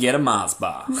late to get a Mars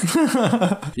bar.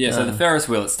 Yeah, so the Ferris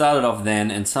wheel, it started off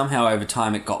then, and somehow over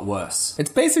time it got worse.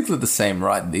 It's basically the same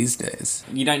ride these days.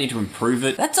 You don't need to improve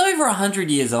it. That's over 100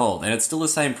 years old, and it's still the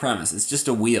same premise. It's just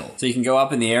a wheel. So you can go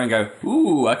up in the air and go,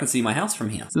 ooh, I can see my house from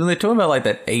here. So they're talking about like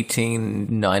that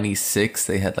 1896,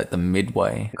 they had like the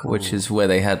Midway, which is where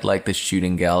they had like the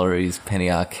shooting galleries, penny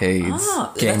arcades,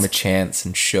 game of chance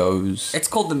and shows. It's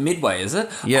called the Midway, is it?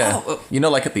 Yeah. You know,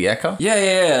 like at the Echo? Yeah.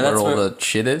 Where That's all the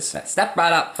shit is? Step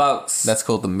right up, folks. That's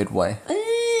called the Midway.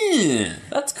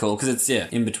 That's cool, because it's,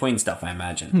 in between stuff, I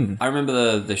imagine. I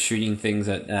remember the shooting things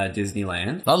at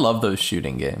Disneyland. I love those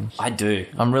shooting games. I do.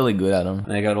 I'm really good at them.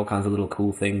 They got all kinds of little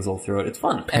cool things all through it. It's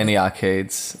fun. Penny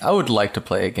arcades. I would like to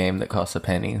play a game that costs a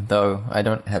penny, though I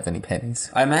don't have any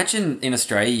pennies. I imagine in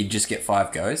Australia you'd just get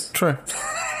 5 goes. True.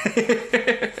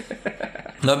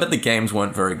 No, I bet the games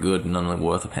weren't very good and only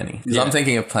worth a penny. Because I'm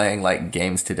thinking of playing like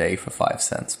games today for 5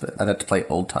 cents, but I'd have to play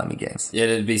old-timey games. Yeah,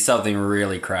 it'd be something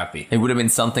really crappy. It would have been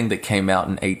something that came out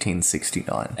in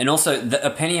 1869. And also,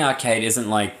 a penny arcade isn't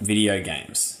like video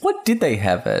games. What did they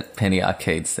have at penny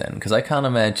arcades then? Because I can't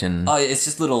imagine... Oh, it's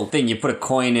just a little thing. You put a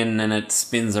coin in and it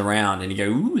spins around and you go,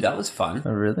 ooh, that was fun.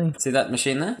 Oh, really? See that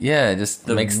machine there? Yeah, it just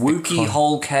The makes Wookie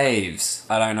Hole Caves.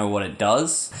 I don't know what it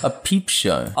does. A peep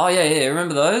show. Oh, yeah,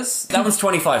 remember those? That one's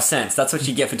 25 cents. That's what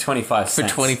you get for 25 For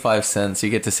cents. 25 cents, you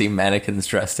get to see mannequins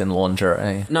dressed in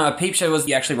lingerie. No, a peep show was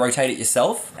you actually rotate it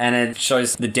yourself and it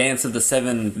shows the dance of the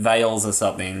 7 veils or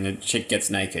something. The chick gets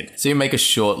naked. So you make a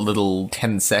short little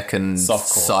 10-second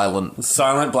Softcore.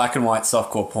 Silent black and white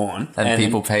softcore porn. and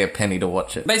people pay a penny to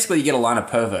watch it. Basically, you get a line of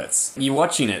perverts. You're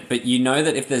watching it, but you know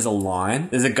that if there's a line,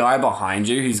 there's a guy behind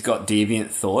you who's got deviant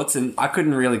thoughts, and I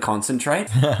couldn't really concentrate.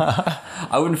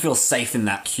 I wouldn't feel safe in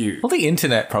that queue. Well, the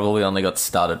internet probably only got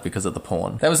started because of the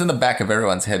porn. That was in the back of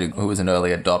everyone's head who was an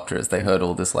early adopter, as they heard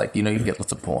all this, like, you know, you can get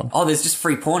lots of porn. Oh, there's just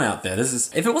free porn out there.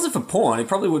 If it wasn't for porn, it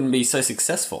probably wouldn't be so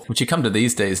successful. Which you come to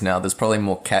these days now, there's probably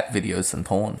more cat videos than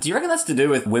porn. Do you reckon that's to do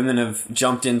with women have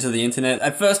jumped into the internet?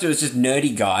 At first, it was just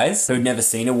nerdy guys who'd never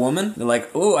seen a woman. They're like,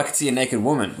 oh, I could see a naked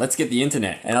woman. Let's get the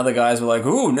internet. And other guys were like,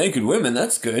 oh, naked women,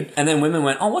 that's good. And then women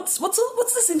went, oh, what's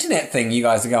this internet thing you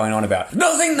guys are going on about?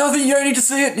 Nothing, you don't need to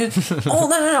see it. Oh,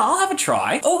 no, I'll have a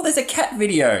try. Oh, there's a cat. cat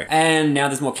video. And now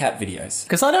there's more cat videos.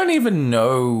 Because I don't even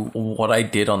know what I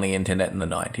did on the internet in the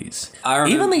 90s. I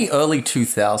remember- Even the early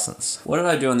 2000s. What did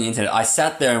I do on the internet? I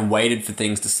sat there and waited for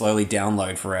things to slowly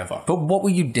download forever. But what were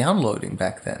you downloading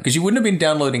back then? Because you wouldn't have been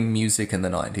downloading music in the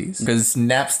 90s. Because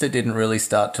Napster didn't really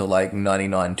start till like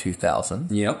 99,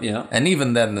 2000. Yep. And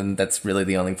even then that's really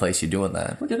the only place you're doing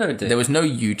that. What did I do? There was no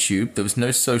YouTube. There was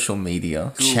no social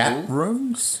media. Google. Chat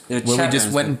rooms? There were Where chat we just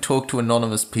rooms, went and talked to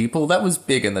anonymous people. That was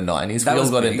big in the 90s. That We all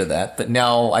was got big. into that. But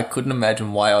now I couldn't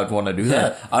imagine why I'd want to do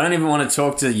that. I don't even want to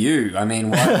talk to you. I mean,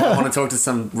 why would I want to talk to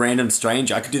some random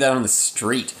stranger? I could do that on the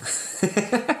street.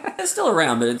 It's still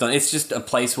around, but it's just a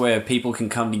place where people can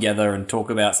come together and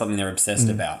talk about something they're obsessed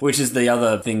about, which is the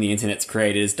other thing the internet's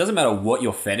created. Is doesn't matter what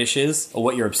your fetish is or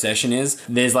what your obsession is,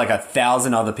 there's like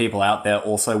 1,000 other people out there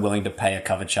also willing to pay a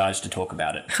cover charge to talk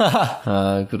about it.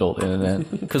 Good old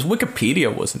internet. Because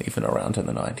Wikipedia wasn't even around in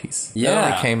the 90s. Yeah. It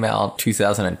only came out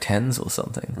 2010s or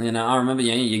something. You know, I remember,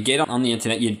 you get on the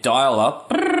internet, you dial up,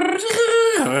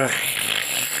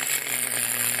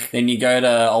 then you go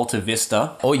to Alta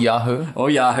Vista Or Yahoo. or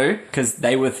Yahoo, because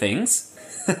they were things.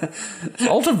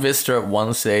 Alta Vista at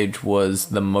one stage was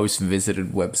the most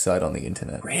visited website on the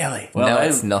internet. Really? Now that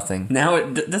it's is- nothing. Now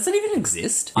does it even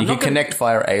exist? You can connect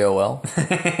via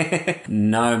AOL.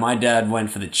 No, my dad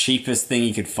went for the cheapest thing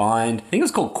he could find. I think it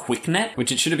was called QuickNet,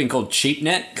 which it should have been called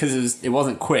CheapNet because it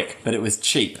wasn't quick, but it was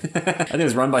cheap. I think it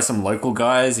was run by some local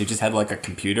guys who just had like a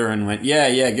computer and went,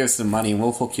 yeah, give us some money and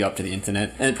we'll hook you up to the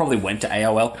internet. And it probably went to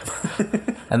AOL.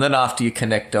 And then after you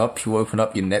connect up, you open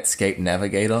up your Netscape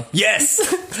Navigator. Yes!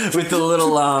 With the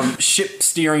little ship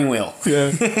steering wheel.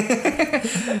 Yeah.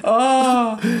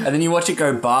 And then you watch it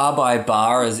go bar by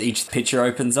bar as each picture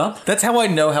opens up. That's how I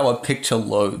know how a picture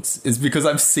loads, is because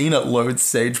I've seen it load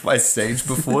stage by stage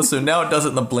before, so now it does it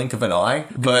in the blink of an eye,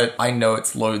 but I know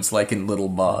it loads like in little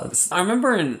bars. I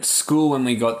remember in school when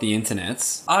we got the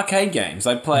internets, arcade games.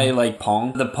 I'd play like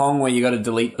Pong. The Pong where you got to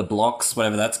delete the blocks,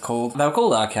 whatever that's called. They were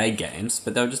called arcade games,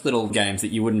 but they were just little games that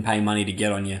you wouldn't pay money to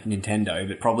get on your Nintendo,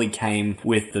 but probably came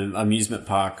with the amusement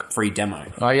park free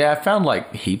demo. Oh yeah, I found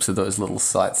like heaps of those little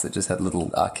sites that just had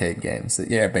little arcade games. That,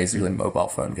 yeah, basically mobile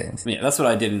phone games. Yeah, that's what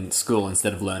I did in school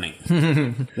instead of learning.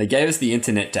 They gave us the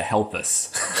internet to help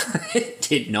us. It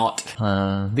did not.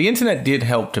 The internet did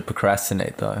help to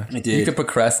procrastinate though. It did. You could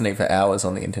procrastinate for hours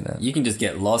on the internet. You can just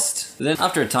get lost. But then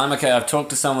after a time, okay, I've talked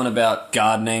to someone about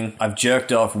gardening. I've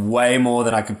jerked off way more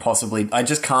than I could possibly. I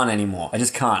just can't anymore. I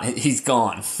just can't. He's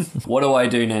gone. What do I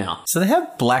do now? So they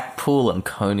have Blackpool and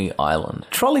Coney Island.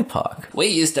 Trolley park. We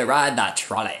used to ride that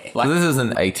trolley. So this is in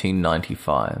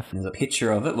 1895. There's a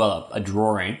picture of it. Well, a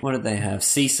drawing. What did they have?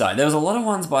 Seaside. There was a lot of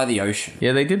ones by the ocean.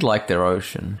 Yeah, they did like their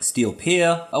ocean. Steel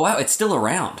Pier. Oh wow, it's still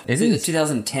around. It It's is.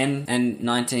 2010 and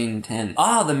 1910.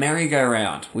 Ah, the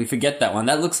merry-go-round. We forget that one.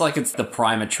 That looks like it's the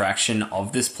prime attraction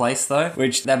of this place though,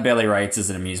 which that barely rates as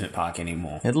an amusement park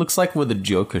anymore. It looks like where the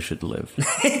Joker should live.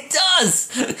 It does!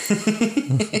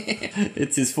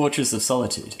 It's his fortress of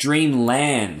solitude.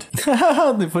 Dreamland.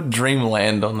 They put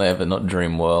Dreamland on there, but not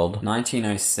Dream World.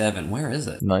 1907. Where is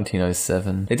it?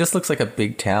 1907. It just looks like a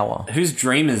big tower. Whose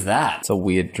dream is that? It's a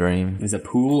weird dream. There's a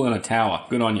pool and a tower.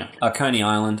 Good on you. Coney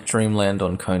Island. Dreamland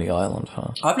on Coney Island,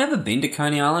 huh? I've never been to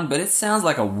Coney Island, but it sounds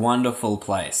like a wonderful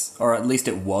place. Or at least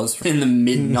it was in the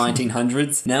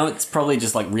mid-1900s. Now it's probably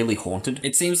just like really haunted.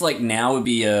 It seems like now would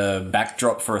be a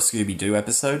backdrop for a Scooby-Doo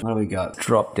episode. What do we got?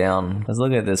 Drop down. I was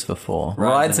looking at this before.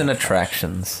 Rides and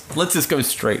attractions. Let's just go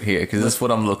straight here, because that's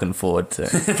what I'm looking forward to.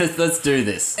 Let's do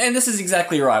this. And this is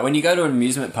exactly right. When you go to an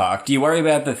amusement park, do you worry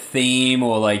about the theme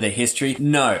or like the history?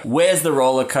 No. Where's the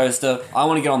roller coaster? I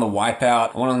want to get on the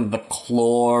Wipeout. I want on the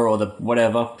Claw or the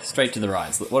whatever. Straight to the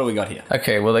rides. What do we got here?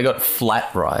 Okay, well, they got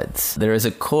flat rides. There is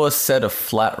a core set of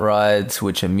flat rides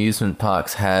which amusement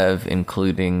parks have,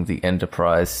 including the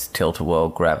Enterprise,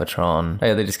 Tilt-A-Whirl, Gravitron. Oh,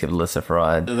 yeah, they just give a list of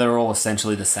rides. They're all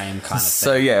essentially the same kind of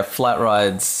So, thing. yeah, flat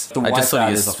rides. The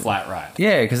Wipeout is a flat ride.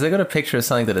 Yeah, because they got a picture of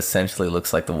something that essentially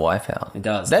looks like the Wipeout. It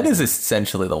does. That is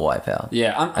essentially the Wipeout.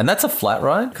 Yeah, And that's a flat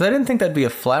ride? Because I didn't think that'd be a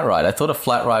flat ride. I thought a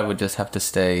flat ride would just have to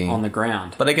stay on the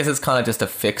ground. But I guess it's kind of just a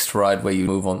fixed ride where you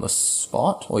move on the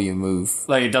spot, or you move...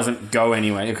 Like, it doesn't go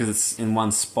anywhere because it's in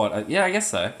one spot. Yeah, I guess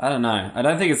so. I don't know. I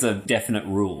don't think it's a definite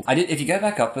rule. If you go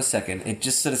back up a second, it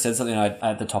just sort of said something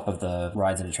at the top of the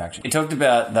rides and attraction. It talked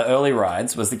about the early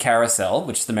rides was the carousel,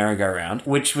 which is the merry-go-round,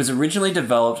 which was originally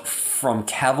developed from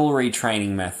cavalry 3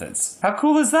 training methods. How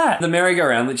cool is that? The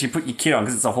merry-go-round that you put your kid on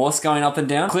because it's a horse going up and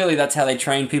down. Clearly that's how they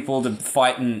train people to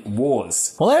fight in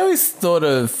wars. Well, I always thought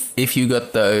of if you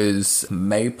got those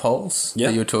maypoles Yeah.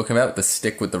 that you were talking about, the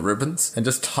stick with the ribbons, and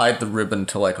just tied the ribbon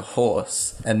to like a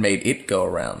horse and made it go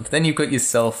around, then you've got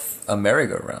yourself a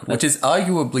merry-go-round, which is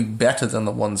arguably better than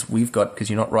the ones we've got because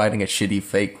you're not riding a shitty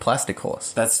fake plastic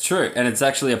horse. That's true. And it's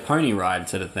actually a pony ride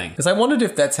sort of thing. Because I wondered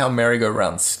if that's how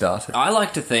merry-go-rounds started. I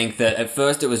like to think that at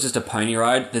first it was just a pony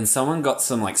ride, then someone got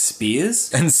some like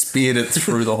spears. And speared it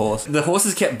through the horse. The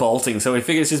horses kept bolting, so we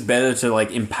figured it's just better to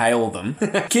like impale them.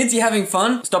 Kids, you having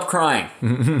fun? Stop crying.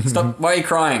 Stop. Why are you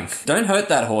crying? Don't hurt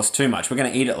that horse too much. We're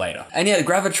going to eat it later. And yeah, the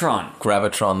Gravitron.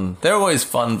 Gravitron. They're always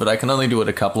fun, but I can only do it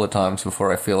a couple of times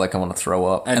before I feel like I want to throw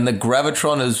up. And the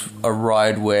Gravitron is a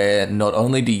ride where not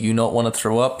only do you not want to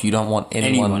throw up, you don't want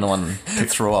anyone on to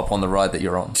throw up on the ride that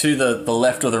you're on. To the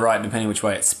left or the right, depending which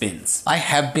way it spins. I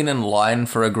have been in line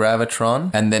for a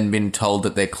Gravitron and then been told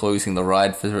that they're closing the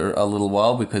ride for a little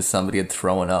while because somebody had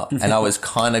thrown up. And I was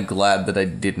kind of glad that I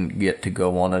didn't get to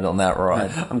go on it on that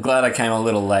ride. I'm glad I came a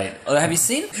little late. Have you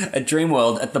seen at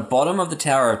Dreamworld at the bottom of the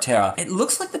Tower of Terror? It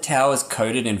looks like the tower is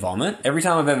coated in vomit. Every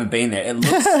time I've ever been there, it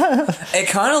looks. It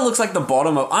kind of looks like the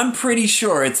bottom of. I'm pretty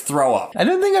sure it's throw up. I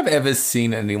don't think I've ever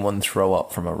seen anyone throw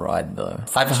up from a ride though.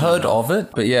 I've heard of it,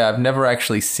 but yeah, I've never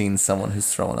actually seen someone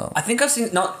who's thrown up. I think I've seen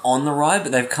not on the ride,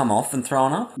 but they've come off and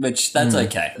thrown up, which that's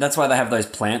okay. That's why they have those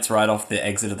plants right off the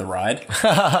exit of the ride.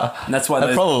 And that's why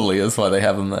That probably is why they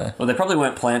have them there. well, they probably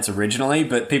weren't plants originally,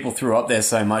 but people threw up there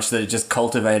so much that it just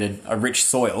cultivated a rich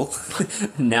soil.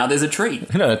 Now there's a tree.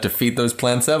 You don't have to feed those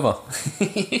plants ever.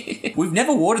 We've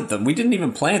never watered them. We didn't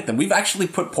even plant them. We've actually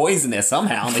put poison there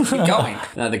somehow, and they keep going.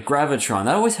 No, the Gravitron,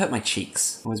 that always hurt my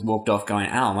cheeks. I always walked off going,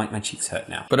 ow, my cheeks hurt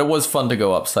now. But it was fun to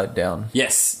go upside down.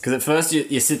 Yes, because at first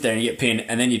you sit there and you get pinned,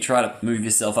 and then you try to move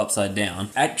yourself upside down.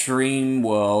 At Dream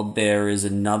World, there is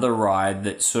another ride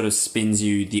that sort of spins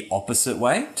you the opposite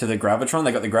way to the Gravitron.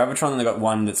 They got the Gravitron and they got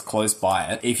one that's close by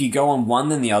it. If you go on one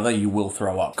then the other, you will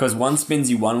throw up. Because one spins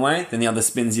you one way, then the other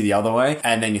spins you the other way,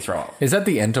 and then you throw up. Is that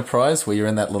the Enterprise where you're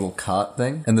in that little cart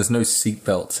thing and there's no seat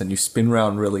belts and you spin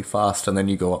around really fast and then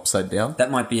you go upside down?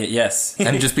 That might be it, yes.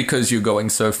 And just because you're going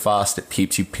so fast, it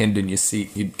keeps you pinned in your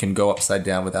seat. You can go upside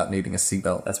down without needing a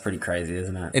seatbelt. That's pretty crazy,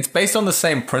 isn't it? It's based on the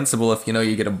same principle. If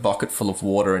you get a bucket full of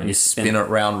water and you spin it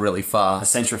around really A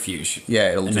fast. centrifuge.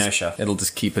 Yeah, Inertia. it'll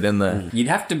just keep it in there. You'd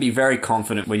have to be very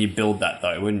confident when you build that,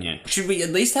 though, wouldn't you? Should we at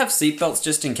least have seatbelts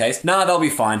just in case? Nah, they'll be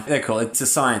fine. They're cool. It's a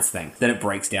science thing. Then it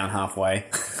breaks down halfway.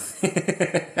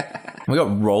 We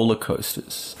got roller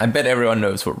coasters. I bet everyone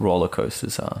knows what roller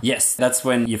coasters are. Yes, that's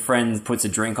when your friend puts a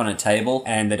drink on a table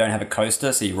and they don't have a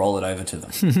coaster, so you roll it over to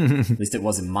them. At least it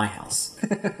was in my house.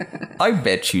 I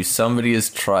bet you somebody has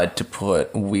tried to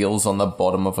put wheels on the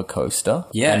bottom of a coaster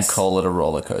Yes. and call it a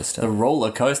roller coaster. The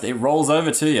roller coaster, it rolls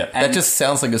over to you. And That just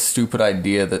sounds like a stupid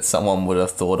idea that someone would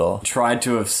have thought of. tried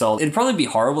to have sold. It'd probably be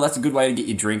horrible. That's a good way to get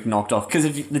your drink knocked off. Because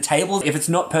if the table, if it's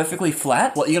not perfectly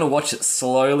flat, well, you're going to watch it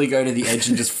slowly go to the edge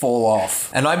and just fall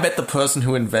off. And I bet the person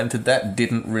who invented that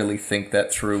didn't really think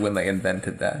that through when they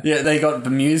invented that. Yeah, they got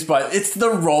bemused by it. It's the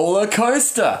roller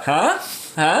coaster. Huh?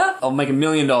 I'll make $1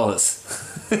 million.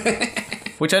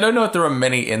 Which I don't know if there are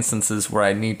many instances where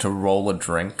I need to roll a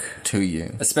drink to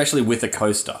you. Especially with a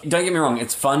coaster. Don't get me wrong,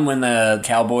 it's fun when the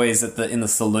cowboys in the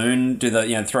saloon do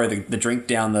throw the drink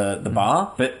down the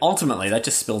bar, but ultimately that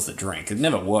just spills the drink. It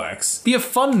never works. Be a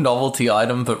fun novelty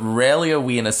item, but rarely are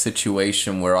we in a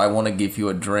situation where I want to give you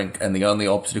a drink and the only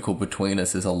obstacle between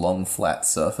us is a long flat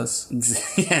surface.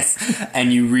 Yes,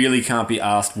 and you really can't be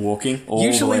asked walking. All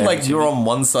Usually, the way like, up to you're the- on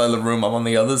one side of the room, I'm on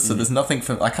the other, so there's nothing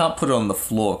for... I can't put it on the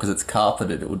floor because it's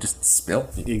carpeted. It would just spill.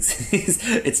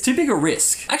 It's too big a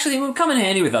risk. Actually, it would come in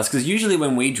handy with us because usually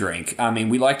when we drink,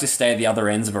 we like to stay at the other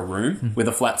ends of a room with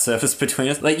a flat surface between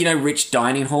us. Like, rich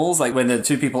dining halls, like when the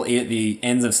two people eat at the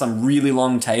ends of some really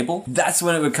long table. That's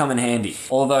when it would come in handy.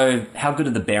 Although, how good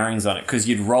are the bearings on it? Because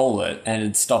you'd roll it and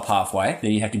it'd stop halfway.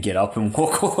 Then you have to get up and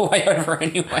walk all the way over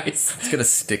anyways. It's gonna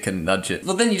stick and nudge it.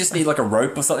 Well, then you just need like a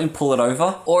rope or something, pull it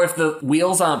over. Or if the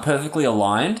wheels aren't perfectly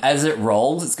aligned, as it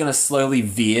rolls, it's going to slowly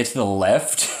veer to the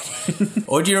left.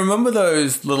 Or do you remember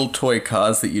those little toy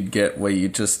cars that you'd get where you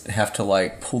just have to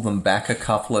like pull them back a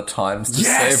couple of times to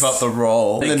Yes! save up the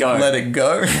roll and go. let it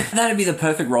go? That'd be the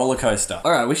perfect roller coaster.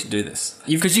 All right, we should do this.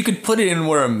 Because you could put it in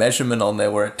where a measurement on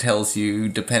there where it tells you,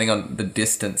 depending on the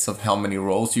distance of how many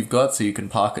rolls you've got, so you can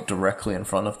park it directly in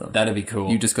front of them. That'd be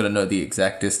cool. You just got to know the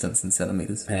exact distance in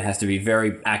centimeters. And it has to be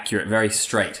very accurate, very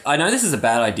straight. I know this is a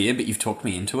bad idea, but you've talked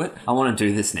me into it. I want to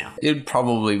do this now. It'd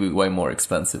probably be way more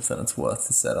expensive than it's worth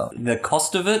to set up. The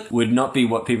cost of it would not be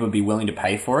what people would be willing to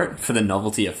pay for it for the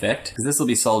novelty effect, because this will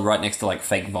be sold right next to like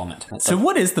fake vomit. So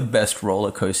what is the best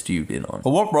roller coaster you've been on?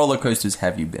 Or what roller coasters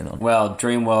have you been on? Well,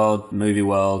 Dreamworld, Movie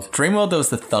World. Dreamworld, there was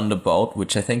the Thunderbolt,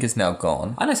 which I think is now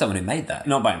gone. I know someone who made that,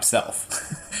 not by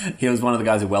himself. He was one of the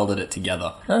guys who welded it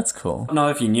together. That's cool. No,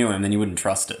 if you knew him, then you wouldn't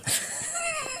trust it.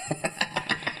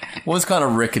 Was kind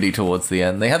of rickety towards the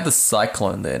end. They have the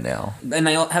Cyclone there now. And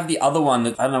they have the other one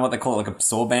that, I don't know what they call it, like a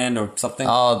saw band or something.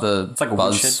 Oh, the It's like a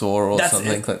Buzzsaw or That's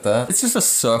something it. like that. It's just a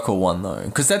circle one, though.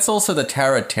 Because that's also the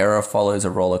Tower of Terror follows a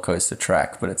roller coaster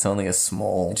track, but it's only a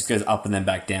small... It just goes up and then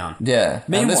back down. Yeah. And this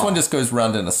Meanwhile- one just goes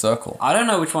round in a circle. I don't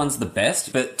know which one's the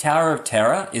best, but Tower of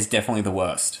Terror is definitely the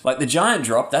worst. Like the giant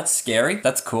drop, that's scary.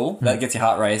 That's cool. That gets your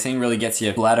heart racing, really gets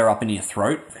your bladder up in your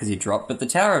throat because you drop. But the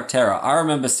Tower of Terror, I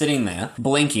remember sitting there,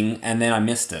 blinking, and then I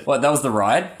missed it. What, that was the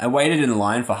ride? I waited in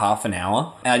line for half an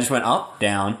hour, and I just went up,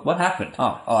 down. What happened?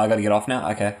 Oh, I gotta get off now?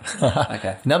 Okay.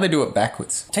 Okay. Now they do it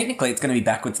backwards. Technically, it's going to be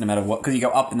backwards no matter what, because you go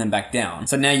up and then back down.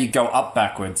 So now you go up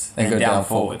backwards and go down down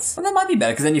forwards. Well, that might be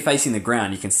better, because then you're facing the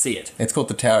ground. You can see it. It's called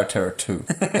the Tower of Terror 2.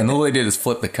 And all they did is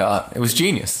flip the cart. It was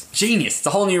genius. Genius. It's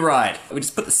a whole new ride. We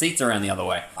just put the seats around the other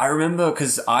way. I remember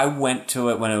because I went to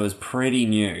it when it was pretty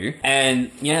new, and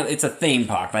it's a theme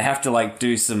park. They have to like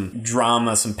do some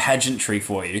drama, some pageantry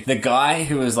for you. The guy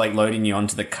who was like loading you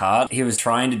onto the cart, he was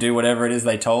trying to do whatever it is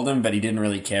they told him, but he didn't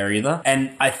really care either.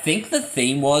 And I think the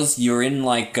theme was you're in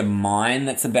like a mine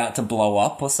that's about to blow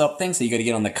up or something, so you got to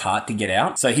get on the cart to get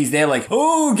out. So he's there like,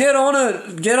 oh, get on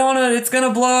it, it's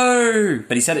gonna blow.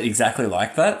 But he said it exactly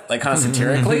like that, like kind of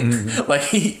satirically. Like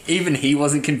he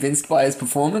wasn't convinced by his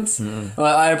performance. Like,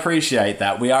 I appreciate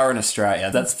that. We are in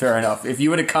Australia. That's fair enough. If you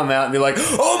were to come out and be like,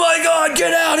 oh my god,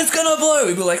 get out, it's gonna blow,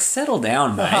 we'd be like, settle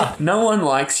down, mate. No one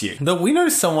likes you. Though we know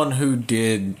someone who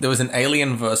there was an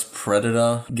Alien vs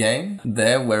Predator game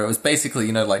there where it was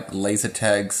basically, like laser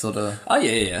tag sort of Oh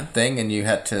yeah. thing, and you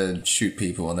had to shoot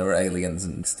people and there were aliens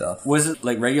and stuff. Was it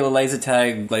like regular laser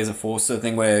tag, laser force sort of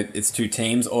thing where it's two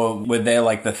teams, or were there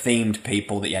like the themed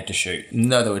people that you had to shoot?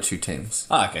 No, there were two teams.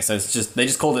 Oh, okay, so they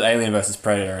just called it Alien versus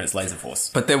Predator and it's laser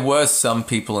force. But there were some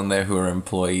people in there who were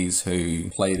employees who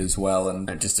played as well,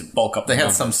 and Just to bulk up they the had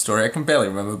numbers. some story. I can barely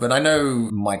remember, but I know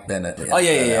Mike Bennett. Oh,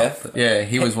 yeah. Yeah,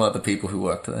 he was one of the people who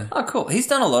worked there. Oh, cool. He's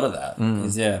done a lot of that.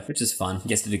 Which is fun. He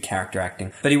gets to do character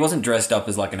acting. But he wasn't dressed up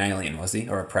as like an alien, was he?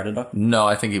 Or a predator? No,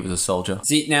 I think he was a soldier.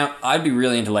 See, now, I'd be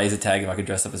really into laser tag if I could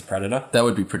dress up as Predator. That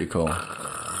would be pretty cool.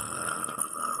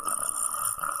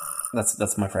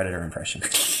 That's my Predator impression.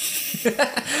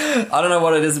 I don't know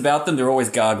what it is about them. They're always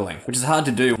gargling, which is hard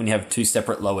to do when you have two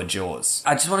separate lower jaws.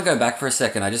 I just want to go back for a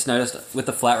second. I just noticed with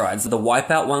the flat rides, the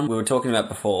Wipeout one we were talking about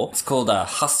before, it's called a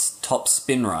Huss Top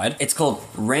Spin Ride. It's called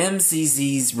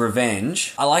Ramses'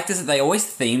 Revenge. I like this that they always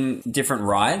theme different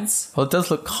rides. Well, it does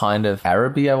look kind of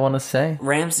Araby, I want to say.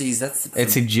 Ramses, that's...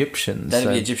 It's Egyptian. That'd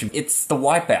so be Egyptian. It's the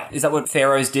Wipeout. Is that what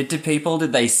pharaohs did to people?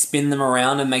 Did they spin them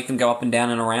around and make them go up and down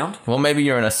and around? Well, maybe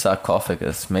you're in a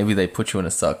sarcophagus. Maybe they put you in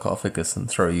a sarcophagus and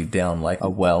throw you down like a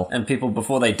well. And people,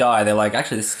 before they die, they're like,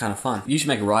 actually, this is kind of fun. You should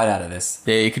make a ride out of this.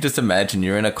 Yeah, you could just imagine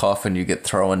you're in a coffin, you get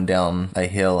thrown down a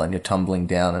hill and you're tumbling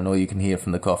down, and all you can hear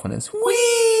from the coffin is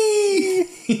whee!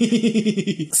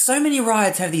 So many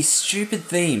rides have these stupid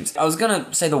themes. I was going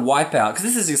to say the Wipeout, because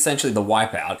this is essentially the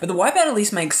Wipeout. But the Wipeout at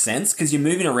least makes sense, because you're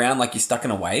moving around like you're stuck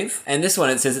in a wave. And this one,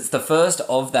 it says it's the first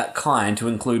of that kind to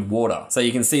include water. So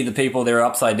you can see the people, they're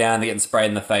upside down, they're getting sprayed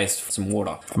in the face for some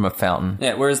water. From a fountain.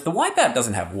 Yeah, whereas the Wipeout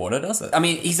doesn't have water, does it? I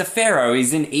mean, he's a pharaoh,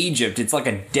 he's in Egypt, it's like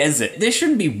a desert. There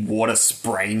shouldn't be water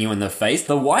spraying you in the face.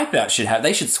 The Wipeout should have,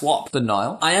 they should swap. The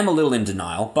Nile? I am a little in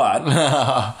denial, but...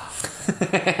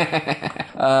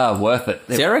 worth it.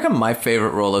 See, I reckon my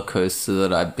favorite roller coaster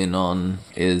that I've been on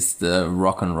is the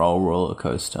Rock and Roll roller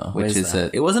coaster, which Where's is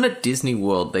that? it wasn't at Disney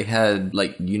World. They had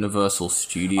like Universal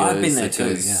Studios. I've been there Like, too,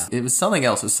 it was, yeah. It was something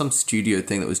else. It was some studio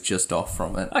thing that was just off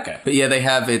from it. Okay. But yeah,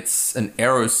 it's an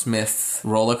Aerosmith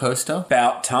roller coaster.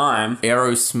 About time.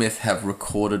 Aerosmith have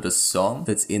recorded a song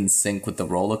that's in sync with the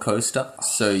roller coaster.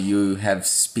 So you have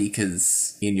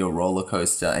speakers in your roller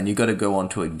coaster and you got to go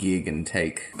onto a gig and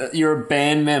You're a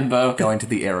band member. going to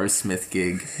the Aerosmith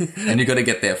gig and you got to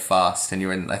get there fast and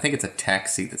you're in, I think it's a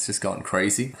taxi that's just going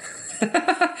crazy.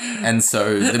 And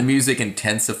so the music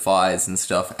intensifies and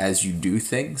stuff as you do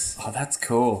things. Oh, that's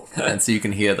cool. And so you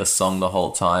can hear the song the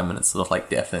whole time, and it's sort of like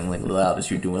deafeningly loud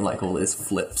as you're doing like all these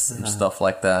flips and stuff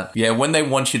like that. Yeah, when they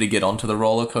want you to get onto the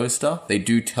roller coaster, they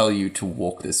do tell you to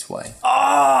walk this way. Oh,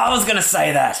 I was going to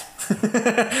say that.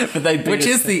 But they Which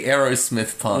is the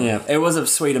Aerosmith pun. Yeah, it was a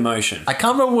sweet emotion. I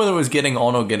can't remember whether it was getting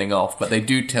on or getting off, but they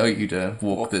do tell you to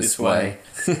walk this way.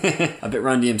 I bet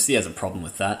Run DMC has a problem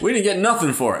with that. We didn't get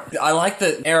nothing for it. I like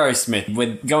that Aerosmith,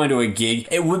 with going to a gig,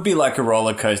 it would be like a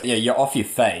roller coaster. Yeah, you're off your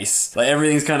face. Like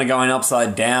everything's kind of going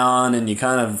upside down and you're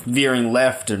kind of veering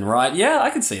left and right. Yeah, I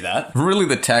can see that. Really,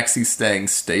 the taxi's staying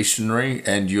stationary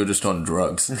and you're just on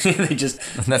drugs. They just...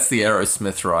 And that's the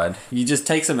Aerosmith ride. You just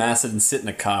take some acid and sit in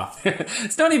a car.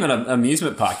 It's not even an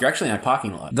amusement park. You're actually in a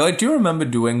parking lot. Though I do remember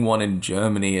doing one in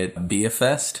Germany at Beer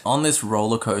Fest. On this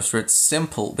roller coaster, it's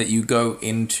simple, but you go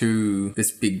into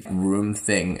this big room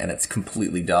thing and it's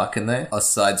completely dark in there.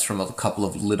 Aside from a couple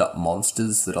of lit up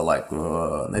monsters that are like,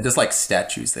 they're just like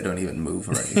statues. They don't even move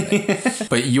or anything.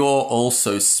 But you're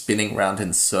also spinning around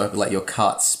in circles, like your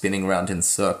cart's spinning around in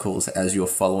circles as you're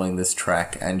following this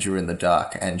track and you're in the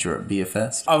dark and you're at Beer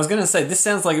Fest. I was going to say, this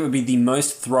sounds like it would be the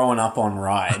most thrown up on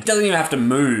ride. It doesn't even have to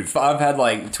move. I've had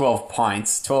like 12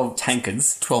 pints, 12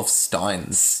 tankards. 12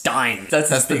 steins. Stein.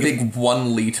 That's the big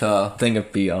 1 liter thing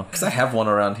of beer. Because I have one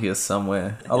around here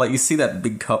somewhere. Oh, like you see that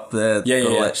big cup there? Yeah, got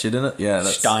all yeah. that shit in it? Yeah,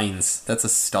 that's Steins. That's a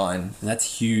stein.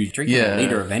 That's huge. Drinking a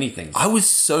liter of anything. I was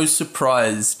so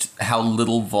surprised how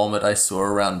little vomit I saw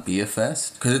around Beer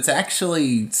Fest. Because it's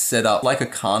actually set up like a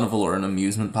carnival or an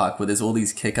amusement park where there's all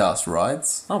these kick-ass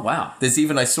rides. Oh, wow. There's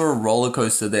even, I saw a roller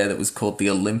coaster there that was called the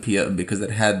Olympia because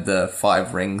it had the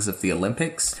 5 rings of the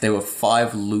Olympics. There were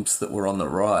 5 loops that were on the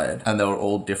ride and they were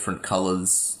all different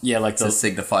colors. Yeah, like to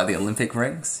signify the Olympic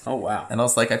rings. Oh, wow. And I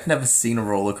was like, I've never seen a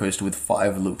roller coaster with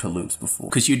 5 loop-to-loops before.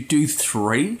 Because you'd do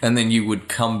 3 and then you would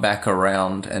come back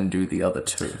around and do the other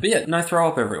 2. But yeah, no throw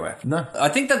up everywhere. No. I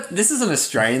think that this is an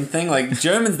Australian thing. Like,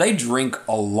 Germans, they drink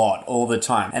a lot all the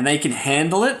time. And they can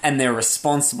handle it and they're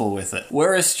responsible with it.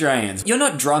 We're Australians. You're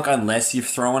not drunk unless you've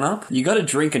thrown up. You gotta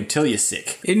drink until you're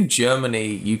sick. In Germany,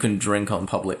 you can drink on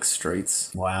public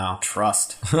streets. Wow.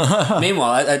 Trust.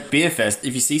 Meanwhile, at Beer Fest,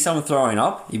 if you see someone throwing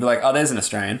up, you'd be like, oh, there's an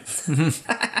Australian.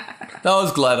 I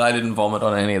was glad I didn't vomit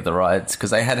on any of the rides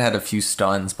because I had had a few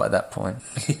steins by that point.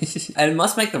 And it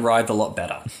must make the rides a lot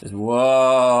better. Just,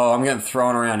 whoa, I'm getting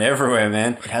thrown around everywhere,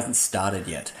 man. It hasn't started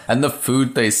yet. And the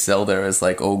food they sell there is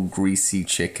like all greasy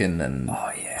chicken and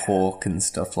pork and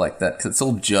stuff like that because it's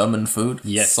all German food.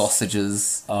 Yes.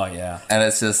 Sausages. Oh, yeah. And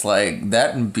it's just like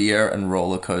that and beer and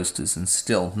roller coasters and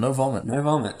still no vomit. No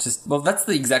vomit. Just, well, that's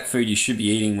the exact food you should be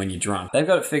eating when you're drunk. They've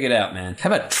got it figured out, man. How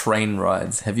about train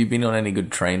rides? Have you been on any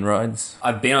good train rides?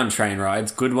 I've been on train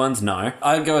rides. Good ones, no.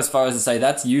 I'd go as far as to say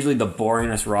that's usually the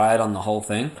boringest ride on the whole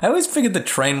thing. I always figured the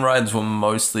train rides were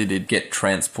mostly to get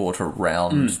transport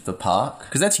around the park.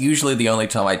 Because that's usually the only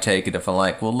time I take it if I'm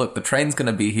like, well, look, the train's going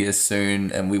to be here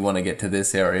soon and we want to get to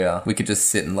this area. We could just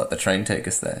sit and let the train take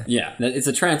us there. Yeah, it's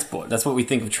a transport. That's what we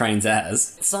think of trains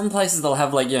as. Some places they'll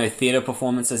have like, you know, theatre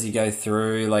performances as you go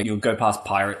through. Like you'll go past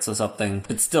pirates or something.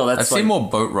 But still, that's I've seen more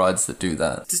boat rides that do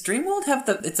that. Does Dreamworld have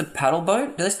it's a paddle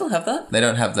boat? Do they still have that? They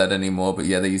don't have that anymore, but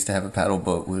yeah, they used to have a paddle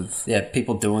boat with... Yeah,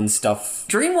 people doing stuff.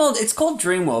 Dreamworld, it's called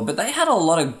Dreamworld, but they had a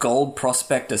lot of gold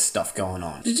prospectus stuff going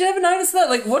on. Did you ever notice that?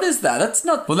 Like, what is that? That's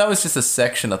not... Well, that was just a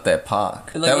section at their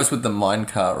park. Like, that was with the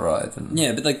minecart ride. And...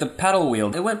 Yeah, but like the paddle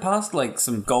wheel, it went past like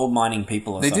some gold mining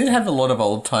people or they something. did have a lot of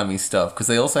old-timey stuff, because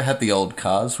they also had the old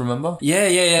cars, remember? Yeah.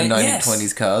 The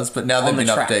 1920s cars, but now they've been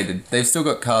updated. They've still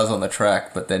got cars on the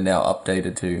track, but they're now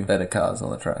updated to better cars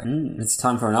on the track. It's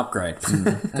time for an upgrade.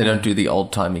 They don't do the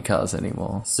old-timey cars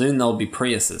anymore. Soon they'll be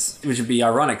Priuses, which would be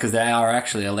ironic because they are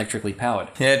actually electrically powered.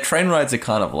 Yeah, train rides are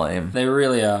kind of lame. They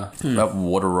really are. What about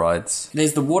water rides?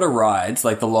 There's the water rides,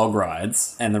 like the log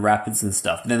rides and the rapids and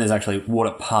stuff. Then there's actually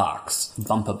water parks,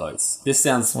 bumper boats. This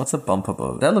sounds... What's a bumper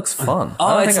boat? That looks fun.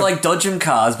 Oh, it's like dodgem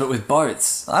cars, but with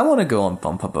boats. I want to go on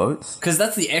bumper boats. Because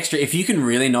that's the extra. If you can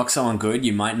really knock someone good,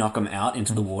 you might knock them out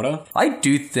into the water. I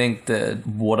do think that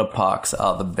water parks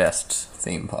are the best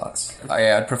theme parks.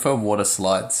 I'd prefer water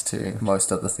slides to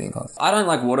most other theme parks. I don't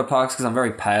like water parks because I'm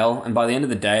very pale, and by the end of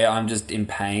the day, I'm just in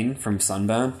pain from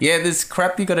sunburn. Yeah, there's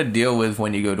crap you gotta deal with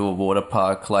when you go to a water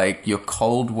park. Like, you're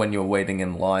cold when you're waiting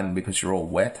in line because you're all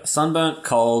wet. Sunburnt,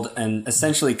 cold, and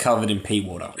essentially covered in pea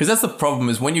water. Because that's the problem,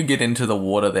 is when you get into the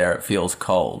water there, it feels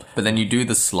cold. But then you do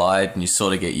the slide and you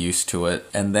sort of get used to it,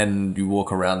 and then you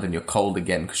walk around and you're cold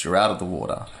again because you're out of the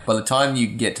water. By the time you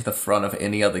get to the front of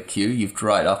any other queue, you've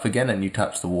dried up again and you you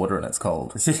touch the water and it's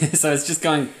cold. So it's just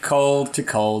going cold to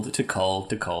cold to cold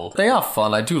to cold. They are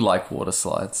fun. I do like water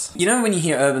slides. You know when you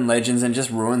hear urban legends and it just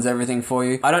ruins everything for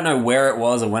you? I don't know where it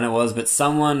was or when it was, but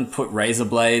someone put razor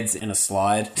blades in a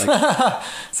slide. Like,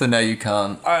 So now you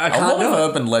can't. I can't A lot do of it.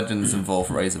 urban legends involve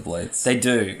razor blades. they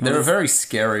do. They're a very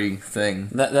scary thing.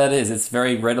 That is. It's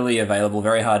very readily available,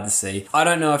 very hard to see. I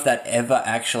don't know if that ever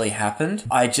actually happened.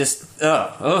 I just...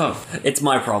 It's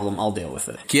my problem. I'll deal with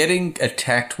it. Getting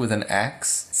attacked with an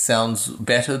axe sounds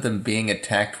better than being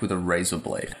attacked with a razor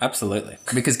blade. Absolutely.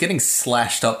 Because getting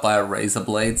slashed up by a razor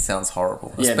blade sounds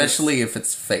horrible. Yeah, Especially if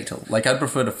it's fatal. Like, I'd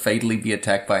prefer to fatally be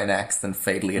attacked by an axe than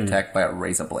fatally attacked by a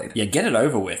razor blade. Yeah, get it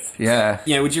over with. Yeah.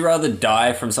 Yeah, would you rather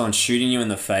die from someone shooting you in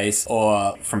the face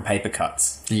or from paper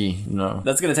cuts? No.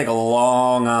 That's going to take a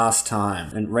long ass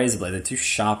time. And razor blade, they're too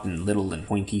sharp and little and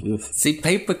pointy. Ugh. See,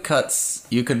 paper cuts,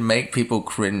 you can make people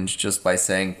cringe just by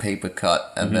saying paper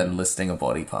cut and then listing a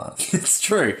body part. It's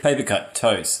true. Paper cut,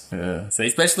 toes. Yeah. See?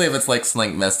 Especially if it's like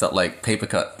something messed up, like paper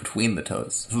cut between the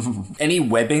toes. Any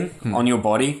webbing on your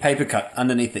body, paper cut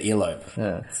underneath the earlobe.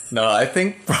 Yeah. No, I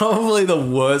think probably the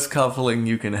worst coupling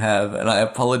you can have, and I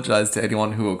apologize to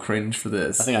anyone who will cringe for I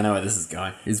this, think I know where this is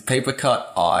going. is paper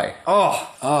cut eye.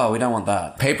 Oh, we don't want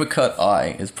that. Paper cut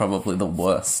eye is probably the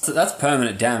worst. So that's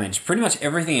permanent damage. Pretty much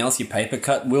everything else you paper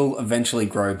cut will eventually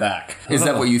grow back. Is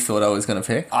that what you thought I was going to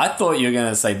pick? I thought you were going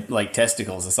to say like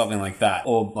testicles or something like that,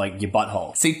 or like your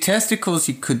butthole. See, testicles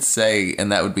you could say,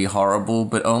 and that would be horrible,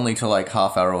 but only to like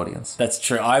half our audience. That's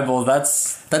true. Eyeball,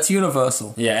 That's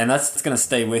universal. yeah, and that's going to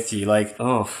stay with you. Like,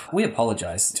 we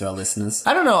apologize to our listeners.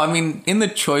 I don't know, I mean, in the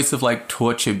choice of like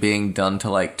torture being done to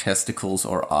like testicles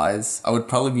or eyes, I would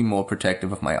probably be more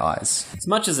protective of my eyes. As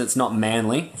much as it's not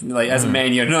manly, like as a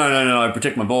man, you're no, I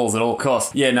protect my balls at all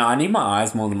costs. Yeah, no, I need my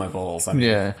eyes more than my balls. I mean,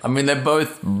 Yeah. I mean, they're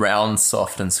both round,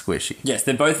 soft, and squishy. yes,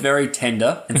 they're both very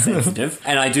tender and sensitive,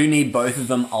 and I do need both of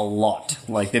them a lot.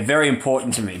 Like, they're very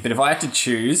important to me. But if I had to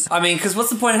choose, I mean, because what's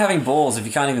the point of having balls if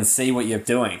you can't even see what you're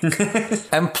doing?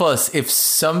 And plus, if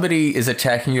somebody is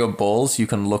attacking your balls, you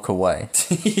can look away.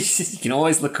 You can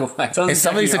always look away. If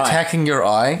somebody's attacking your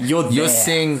eye, You're there.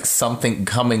 seeing something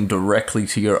coming directly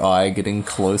to your eye, getting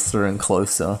closer and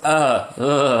closer.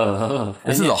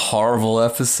 This is a horrible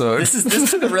episode.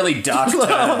 This took a really dark turn.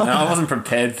 No, I wasn't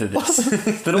prepared for this.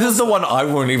 This is the one I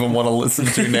won't even want to listen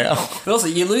to now. But also,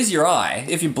 you lose your eye.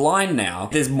 If you're blind now,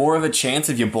 there's more of a chance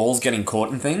of your balls getting caught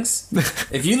in things.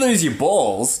 If you lose your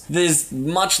balls, there's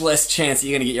much less chance that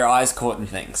you're going to get your eyes caught in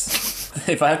things.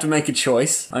 If I have to make a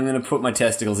choice, I'm going to put my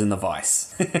testicles in the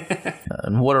vice.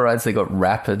 And water rides, they got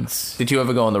rapids. Did you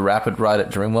ever go on the rapid ride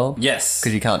at Dreamworld? Yes.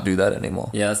 Because you can't do that anymore.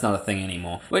 Yeah, that's not a thing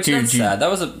anymore. Which Dude, that's sad. That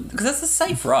was because that's a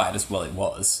safe ride as well. It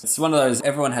was. It's one of those.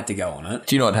 Everyone had to go on it.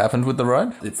 Do you know what happened with the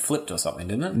ride? It flipped or something,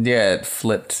 didn't it? Yeah, it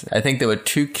flipped. I think there were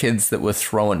 2 kids that were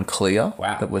thrown clear.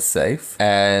 Wow. That were safe.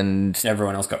 And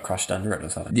Everyone else got crushed under it or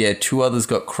something. yeah, 2 others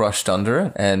got crushed under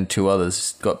it, and 2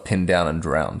 others got pinned down and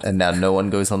drowned. And now no one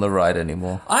goes on the ride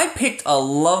anymore. I picked a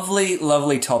lovely,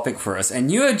 lovely topic for us,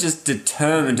 and you are just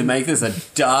determined to make this a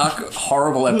dark,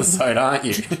 horrible episode, aren't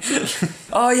you?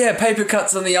 Oh yeah, paper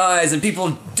cuts on the eyes and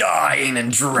people dying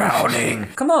and drowning.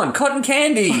 Come on, cotton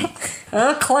candy.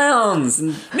 Clowns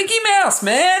and Mickey Mouse,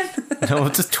 man. We'll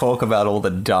just talk about all the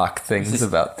dark things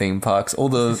about theme parks, all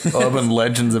the urban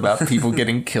legends about people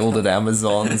getting killed at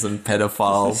Amazons and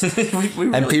pedophiles, We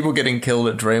really- and people getting killed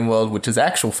at Dreamworld, which is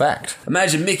actual fact.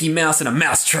 Imagine Mickey Mouse in a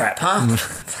mousetrap, huh?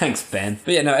 Thanks, Ben.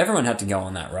 But yeah, no, everyone had to go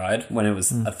on that ride when it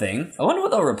was a thing. I wonder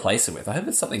what they'll replace it with. I hope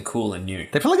it's something cool and new.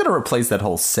 They're probably going to replace that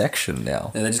whole section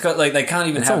now. And they just got like they can't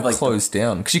even It's have all like closed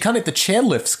down because you can't. The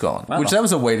chairlift's gone, Wow. which that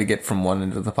was a way to get from one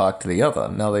end of the park to the other.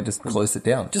 Now they just closed it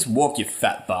down. just walk, you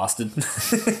fat bastard.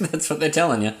 That's what they're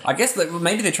telling you. I guess that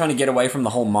maybe they're trying to get away from the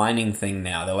whole mining thing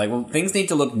now. They're like, well, things need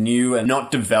to look new and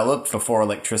not developed before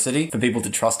electricity for people to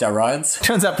trust our rides.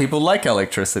 Turns out people like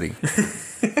electricity.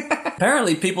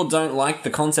 Apparently, people don't like the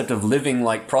concept of living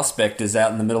like prospectors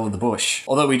out in the middle of the bush.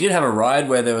 Although we did have a ride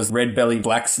where there was red-bellied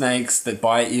black snakes that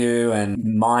bite you and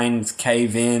mines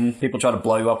cave in. People try to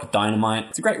blow you up with dynamite.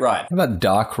 It's a great ride. How about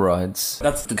dark rides?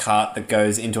 That's the cart that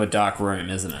goes into a dark room,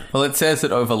 isn't it? Well, it says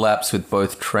it overlaps with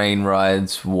both train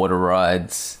rides, water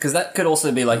rides. Because that could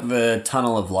also be like the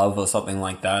Tunnel of Love or something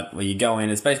like that, where you go in,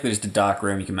 it's basically just a dark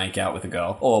room you can make out with a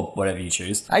girl, or whatever you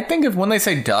choose. I think when they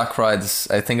say dark rides,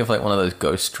 I think of like one of those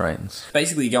ghost trains. things.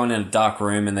 Basically, you go in a dark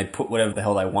room and they put whatever the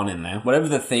hell they want in there, whatever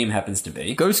the theme happens to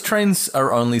be. Ghost trains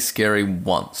are only scary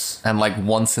once, and like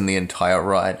once in the entire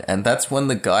ride, and that's when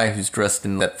the guy who's dressed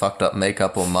in that fucked up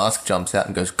makeup or mask jumps out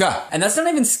and goes, "Gah!" And that's not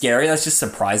even scary, that's just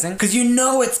surprising. Because you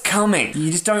know it's coming.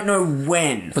 You just don't know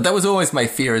when. But that was always my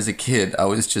fear as a kid. I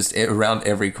was just around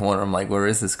every corner. I'm like, where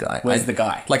is this guy? Where's the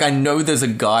guy? Like, I know there's a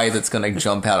guy that's going to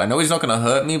jump out. I know he's not going to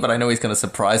hurt me, but I know he's going to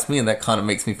surprise me, and that kind of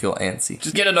makes me feel antsy.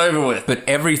 Just get it over with. But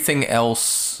everything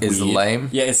else is Weird. lame.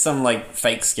 Yeah, it's some like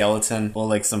fake skeleton or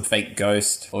like some fake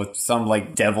ghost or some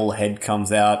like devil head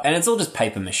comes out and it's all just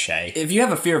paper mache. If you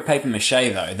have a fear of paper mache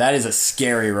though, that is a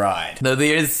scary ride. No,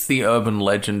 there is the urban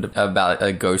legend about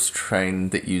a ghost train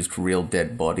that used real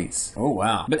dead bodies. Oh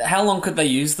wow. But how long could they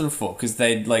use them for? Because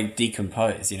they'd like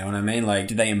decompose, you know what I mean? Like,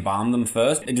 did they embalm them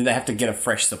first? Did they have to get a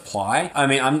fresh supply? I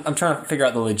mean, I'm trying to figure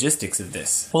out the logistics of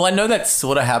this. Well, I know that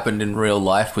sort of happened in real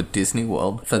life with Disney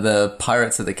World. For the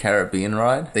Pirates of the Caribbean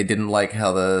ride, they didn't like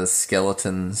how the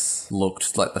skeletons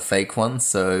looked like the fake ones,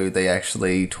 so they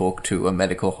actually talked to a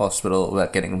medical hospital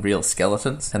about getting real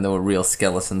skeletons, and there were real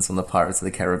skeletons on the Pirates of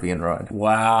the Caribbean ride.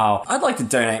 Wow. I'd like to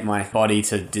donate my body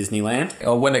to Disneyland.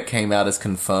 Or when it came out as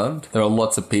confirmed, there are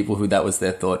lots of people who that was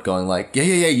their thought, going like, yeah,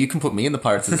 you can put me in the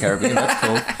Pirates of the Caribbean, that's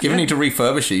cool. You don't need to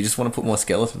refurbish it, you just want to put more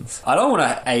skeletons. I don't want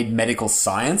to aid medical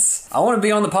science. I want to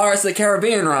be on the Pirates of the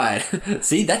Caribbean ride.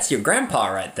 See, that's your grandpa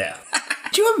right there.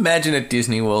 Could you imagine if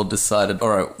Disney World decided, all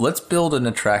right, let's build an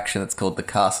attraction that's called the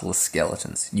Castle of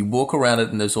Skeletons. You walk around it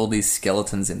and there's all these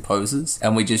skeletons in poses,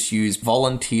 and we just use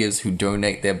volunteers who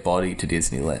donate their body to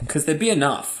Disneyland. Because there'd be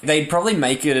enough. They'd probably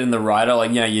make it in the rider, like,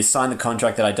 you know, you sign the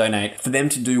contract that I donate for them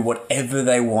to do whatever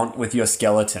they want with your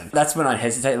skeleton. That's when I'd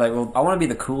hesitate, like, well, I want to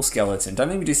be the cool skeleton. Don't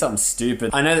make me do something stupid.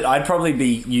 I know that I'd probably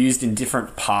be used in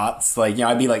different parts. Like, you know,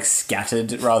 I'd be, like,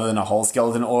 scattered rather than a whole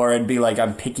skeleton, or it'd be like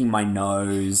I'm picking my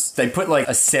nose. They'd put, like,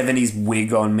 a 70s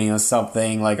wig on me or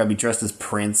something. Like, I'd be dressed as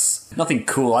Prince. Nothing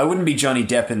cool. I wouldn't be Johnny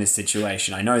Depp in this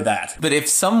situation. I know that. But if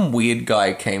some weird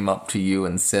guy came up to you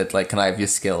and said, like, can I have your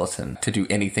skeleton to do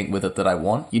anything with it that I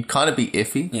want? You'd kind of be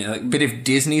iffy. Yeah, like, but if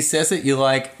Disney says it, you're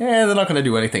like, they're not going to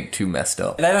do anything too messed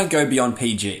up. they don't go beyond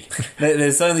PG.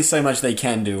 There's only so much they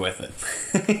can do with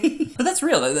it. But that's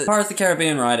real. The Pirates of the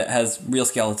Caribbean ride has real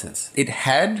skeletons.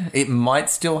 It might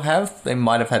still have. They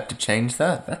might have had to change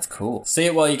that. That's cool. See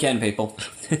it while you can, people.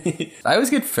 I always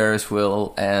get Ferris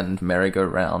wheel and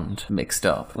merry-go-round mixed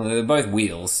up. Well, they're both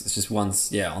wheels. It's just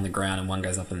one's, on the ground and one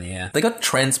goes up in the air. They got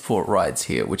transport rides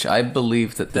here, which I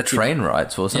believe that the train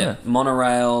rides, wasn't it?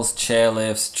 Monorails,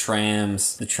 chairlifts,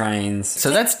 trams, the trains. So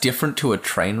that's different to a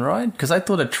train ride? Because I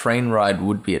thought a train ride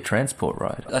would be a transport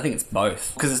ride. I think it's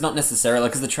both. Because it's not necessarily...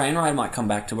 Because the train ride might come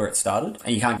back to where it started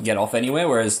and you can't get off anywhere,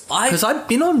 whereas... Because I've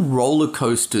been on roller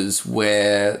coasters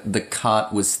where the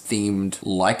cart was themed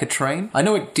like a train. I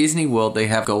know at Disney World they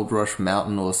have Gold Rush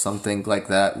Mountain or something like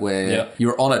that where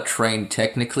you're on a train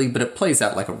technically, but it plays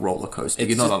out like a roller coaster.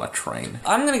 You're not on a train.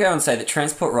 I'm going to go and say that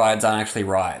transport rides aren't actually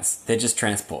rides. They're just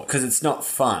transport. Because it's not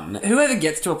fun. Whoever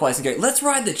gets to a place and go, let's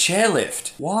ride the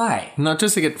chairlift. Why? Not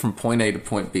just to get from point A to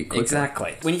point B quicker.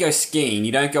 Exactly. When you go skiing,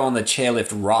 you don't go on the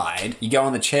chairlift ride. You go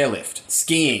on the chairlift.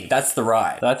 Skiing, that's the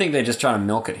ride. I think they're just trying to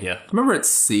milk it here. Remember at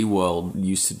SeaWorld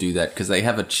used to do that because they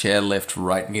have a chairlift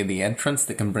right near the entrance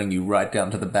that can bring you right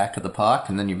down to the back of the park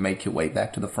and then you make your way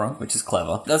back to the front. Which is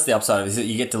clever. That's the upside of it, is that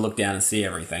you get to look down and see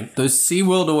everything. Those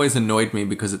SeaWorld always annoyed me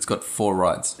because it's got 4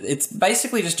 rides. It's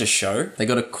basically just a show. They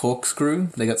got a corkscrew.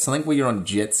 They got something where you're on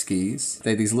jet skis.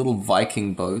 They have these little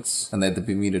Viking boats and they have the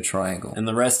Bermuda Triangle. And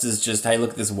the rest is just, hey,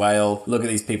 look at this whale. Look at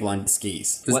these people on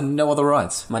skis. There's no other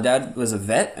rides. My dad was a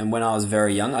vet, and when I was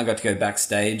very young, I got to go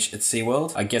backstage at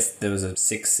SeaWorld. I guess there was a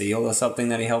sick seal or something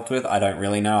that he helped with. I don't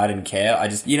really know. I didn't care.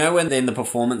 You know when they're in the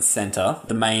performance center,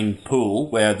 the main pool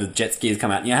where the jet skiers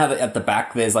come out, you know how at the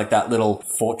back there's like that little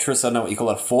fortress, I don't know what you call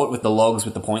it, a fort with the logs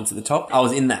with the points at the top? I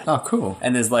was in that. Oh, cool.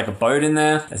 And there's like a boat in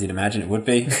there, as you'd imagine it would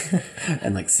be,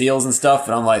 and like seals and stuff,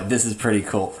 and I'm like, this is pretty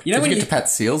cool. You know, Did you get to pat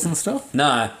seals and stuff?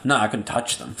 No, I couldn't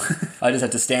touch them. I just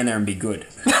had to stand there and be good.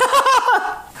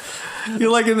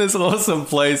 You're like in this awesome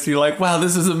place. You're like, wow,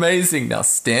 this is amazing. Now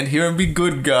stand here and be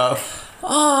good, Garth.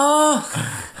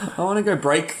 I want to go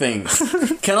break things.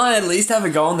 Can I at least have a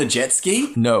go on the jet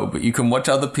ski? No, but you can watch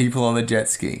other people on the jet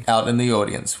ski out in the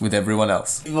audience with everyone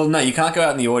else. Well, no, you can't go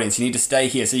out in the audience. You need to stay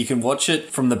here so you can watch it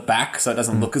from the back so it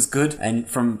doesn't look as good, and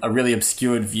from a really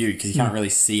obscured view because you can't really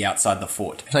see outside the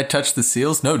fort. Can I touch the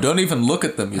seals? No, don't even look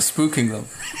at them. You're spooking them.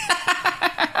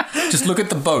 Just look at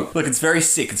the boat. Look, it's very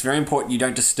sick. It's very important you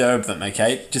don't disturb them,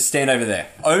 okay? Just stand over there.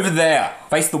 Over there.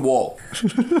 Face the wall.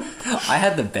 I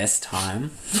had the best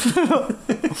time.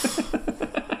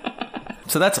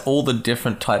 So that's all the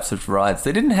different types of rides.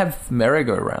 They didn't have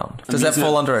merry-go-round. Does that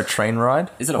fall under a train ride?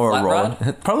 Is it a or flat roller? ride?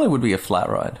 It probably would be a flat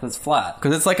ride. It's flat.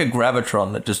 Because it's like a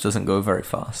gravitron that just doesn't go very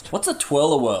fast. What's a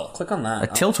twirl-a-whirl? Click on that. A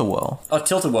tilt-a-whirl. Oh,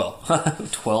 tilt-a-whirl.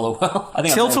 Twirl-a-whirl? I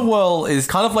think Tilt-a-whirl is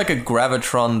kind of like a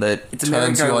gravitron that It's a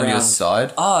turns you on your merry-go-round.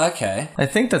 side. Oh, okay. I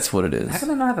think that's what it How is. can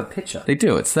they not have a picture? They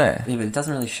do, it's there. Yeah, but it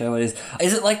doesn't really show what it is.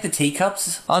 Is it like the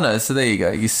teacups? Oh no, so there you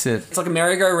go. You sit. It's like a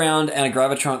merry-go-round and a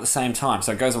gravitron at the same time.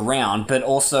 So it goes around, but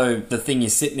also the thing you're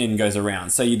sitting in goes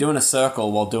around. So you're doing a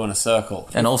circle while doing a circle.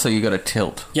 And also you got a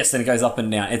tilt. Yes, then it goes up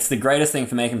and down. It's the greatest thing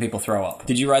for making people throw up.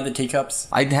 Did you ride the teacups?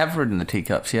 I have ridden the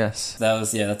teacups, yes.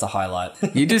 That's a highlight.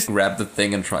 You just grab the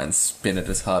thing and try and spin it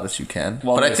as hard as you can.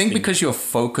 While But I you're think spinning. because you're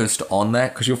focused on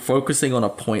that, because you're focusing on a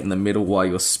point in the middle while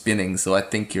you're spinning, so I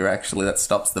think that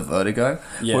stops the vertigo.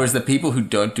 Yeah. Whereas the people who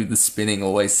don't do the spinning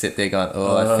always sit there going,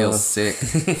 I feel sick.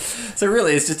 So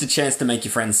really, it's just a chance to make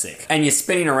your friends sick. And you're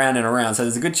spinning around and around, so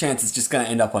there's a good chance it's just going to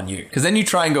end up on you. Because then you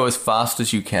try and go as fast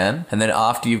as you can, and then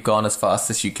after you've gone as fast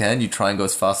as you can, you try and go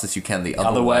as fast as you can the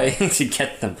other way. To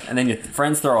get them. And then your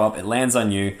friends throw up, it lands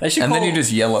on you. They should And call, then you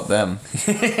just yell at them.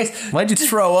 Why'd you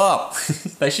throw up?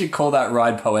 They should call that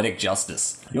ride Poetic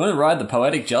Justice. You want to ride the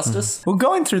Poetic Justice? We're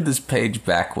going through this page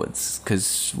backwards,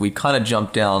 because we kind of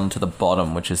jumped down to the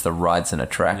bottom, which is the rides and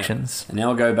attractions. And now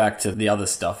we'll go back to the other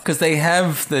stuff. Because they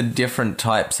have the different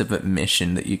types of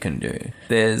admission that you can do.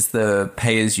 There's the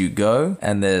pay-as-you-go,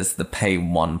 and there's the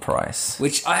pay-one price.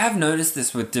 Which I have noticed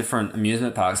this with different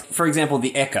amusement parks. For example,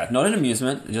 the Ekka. Not an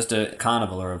amusement, just a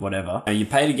carnival or whatever. You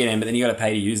pay to get in, but then you got to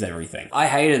pay to use everything. I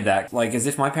hated that. Like, as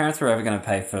if my parents were ever going to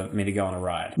pay for me to go on a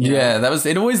ride. Yeah,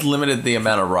 it always limited the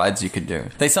amount of rides you could do.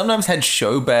 They sometimes had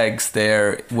show bags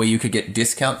there where you could get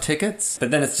discount tickets. But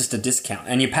then it's just a discount,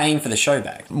 and you're paying for the show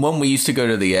bag. When we used to go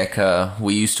to the Ekka,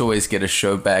 we used to always get a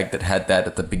show bag that had that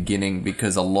at the beginning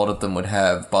because a lot of them would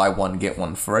have buy one, get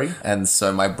one free. And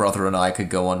so my brother and I could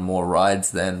go on more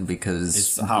rides then because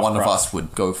It's half one of price. us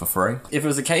would go for free. If it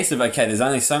was a case of, okay, there's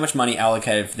only so much money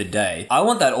allocated for the day, I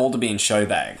want that all to be in show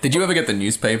bag. Did you ever get the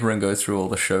newspaper and go through all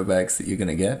the show bags that you're going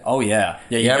to get? Oh, yeah.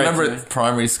 You Yeah, I go remember through- at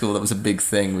primary school that was a big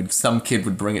thing. Some kid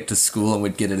would bring it to school and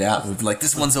we'd get it out and we'd be like,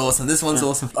 this one's awesome, this one's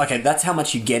awesome. Okay, that's how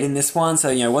much you get in this one. So,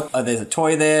 there's a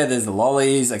toy there, there's the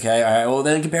lollies. Okay, all right, well,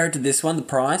 then compare it to this one, the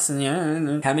price, and,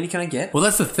 how many can I get? Well,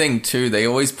 that's the thing too. They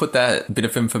always put that bit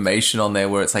of information on there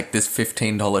where it's like this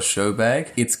 $15 show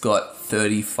bag. It's got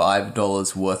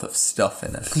 $35 worth of stuff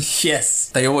in it. Yes.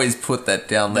 They always put that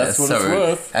down there. That's what so it's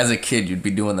worth. as a kid, you'd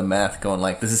be doing the math going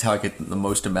like, this is how I get the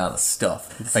most amount of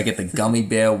stuff. If I get the gummy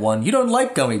bear one, you don't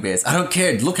like gummy bears. I don't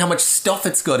care. Look how much stuff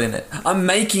it's got in it. I'm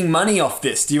making money off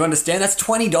this. Do you understand? That's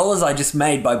 $20 I just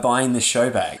made by buying this show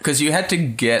bag. Because you had to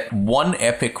get one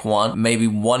epic one, maybe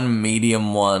one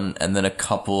medium one, and then a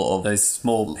couple of Those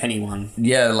small penny one.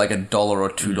 yeah, like $1 or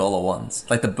 $2 ones.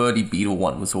 Like the Birdie Beetle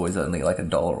one was always only like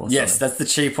 $1 or something. Yes, that's the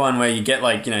cheap one where you get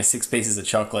 6 pieces of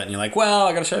chocolate and you're like, wow,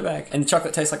 I got a show bag. And the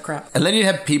chocolate tastes like crap. And then you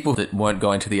have people that weren't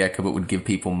going to the Ekka but would give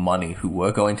people money who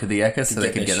were going to the Ekka so they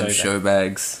get could their get them show show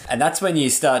bags. And that's when you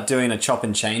start doing a chop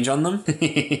and change on them.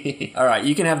 All right,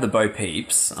 you can have the Bo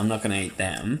Peeps. I'm not going to eat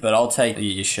them, but I'll take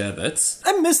your sherbets.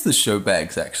 I miss the show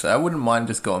bags actually. I wouldn't mind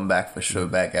just going back for show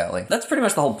bag alley. That's pretty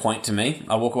much the whole point to me.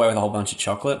 I walk away with a whole bunch of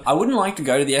chocolate. I wouldn't like to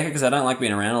go to the Ekka because I don't like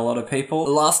being around a lot of people.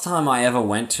 The last time I ever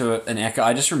went to an Ekka,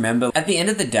 I just remember at the end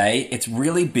of the day, it's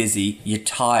really busy, you're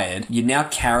tired, you're now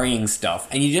carrying stuff,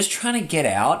 and you're just trying to get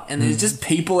out, and there's just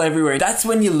people everywhere. That's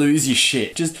when you lose your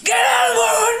shit. Just get out of the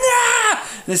road now!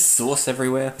 There's sauce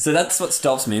everywhere. So that's what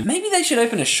stops me. Maybe they should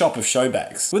open a shop of show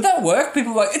bags. Would that work?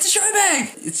 People are like, it's a show bag!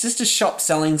 It's just a shop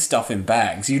selling stuff in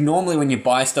bags. You normally, when you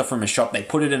buy stuff from a shop, they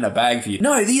put it in a bag for you.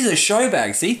 No, these are show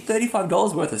bags. See?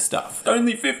 $35 worth of stuff.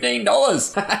 Only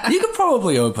 $15. You could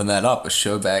probably open that up, a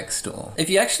show bag store. If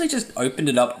you actually just opened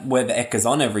it up where the Ekka's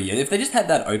on every year, if they just had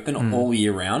that open all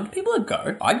year round, people would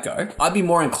go. I'd go. I'd be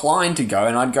more inclined to go,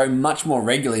 and I'd go much more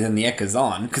regularly than the Ekka's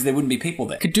on, because there wouldn't be people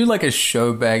there. Could do like a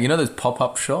show bag, you know those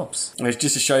pop-up shops? It's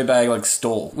just a show bag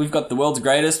stall. We've got the world's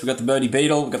greatest, we've got the Birdie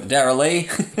Beetle, we've got the Dara Lee.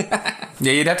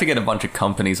 Yeah, you'd have to get a bunch of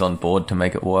companies on board to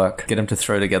make it work. Get them to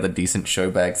throw together decent show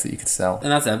bags that you could sell.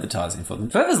 And that's advertising for them.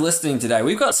 Whoever's listening today,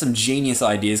 we've got some genius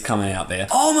ideas coming out there.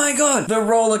 Oh my god, the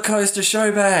roller coaster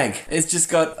show bag. It's just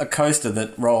got a coaster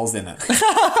that rolls in it.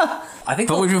 I think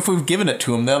But if we've given it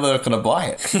to them, now they're not going to buy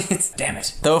it. damn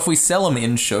it. Though if we sell them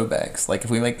in show bags, like if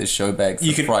we make the show bags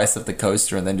the price of the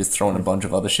coaster and then just throw in a bunch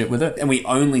of other shit with it. And we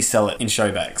only sell it in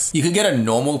show bags. You could get a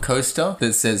normal coaster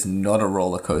that says not a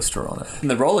roller coaster on it. And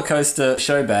the roller coaster the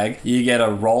show bag, you get a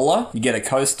roller, you get a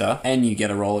coaster, and you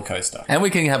get a roller coaster. And we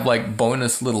can have like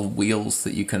bonus little wheels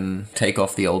that you can take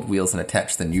off the old wheels and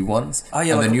attach the new ones. Oh,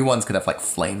 yeah, and like the new ones could have like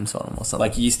flames on them or something.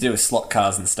 Like you used to do with slot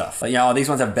cars and stuff. Like, these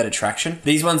ones have better traction.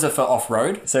 These ones are for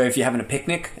off-road. So if you're having a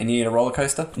picnic and you need a roller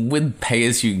coaster. With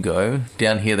pay-as-you-go,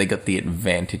 down here they got the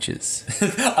advantages.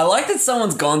 I like that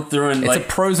someone's gone through and It's a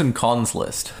pros and cons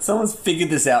list. someone's figured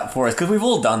this out for us because we've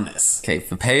all done this. Okay,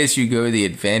 for pay-as-you-go, the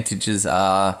advantages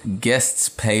are guests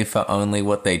pay for only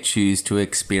what they choose to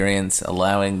experience,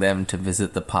 allowing them to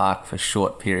visit the park for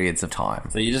short periods of time.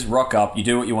 So you just rock up, you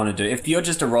do what you want to do. If you're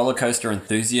just a roller coaster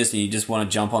enthusiast and you just want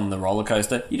to jump on the roller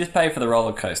coaster, you just pay for the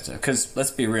roller coaster. Because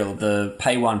let's be real, the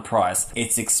pay one price,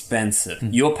 it's expensive.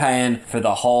 You're paying for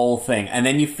the whole thing, and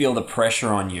then you feel the pressure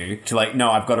on you to like,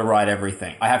 no, I've got to ride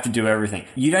everything. I have to do everything.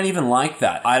 You don't even like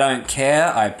that. I don't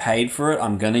care. I paid for it.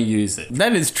 I'm going to use it.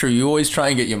 That is true. You always try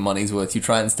and get your money's worth. You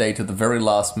try and stay to the very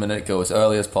last minute, go as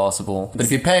early as possible. But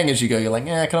if you're paying as you go, you're like,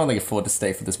 I can only afford to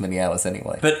stay for this many hours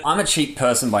anyway. But I'm a cheap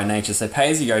person by nature, so pay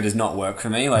as you go does not work for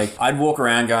me. Like, I'd walk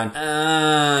around going,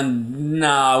 no,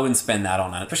 I wouldn't spend that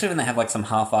on it. Especially when they have like some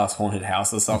half-ass haunted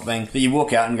house or something that you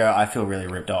walk out and go, I feel really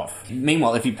ripped off.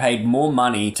 Meanwhile, if you paid more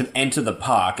money to enter the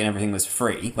park and everything was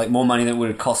free, like more money than it would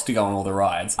have cost to go on all the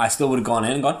rides, I still would have gone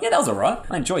in and gone, yeah, that was alright.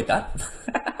 I enjoyed that.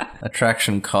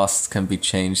 Attraction costs can be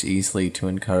changed easily to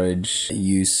encourage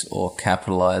use or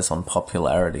capitalize on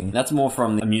popularity. That's more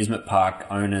from the amusement park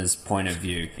owner's point of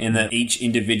view, in that each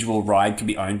individual ride can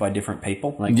be owned by different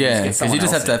people. Like, Yeah, because you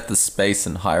just have to have the space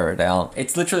and hire it out.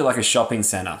 It's literally like a shopping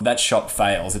center. That shop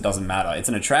fails, it doesn't matter. It's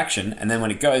an attraction, and then when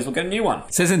it goes, we'll get a new one.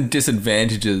 It says in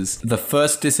disadvantages, the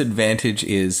first disadvantage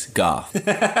is Garth.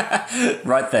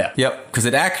 Right there. Yep, because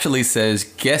it actually says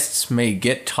guests may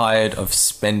get tired of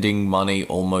spending money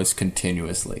almost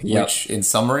continuously. Yep. Which, in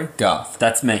summary, Garth.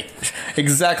 That's me.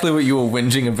 Exactly what you were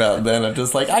whinging about then. I'm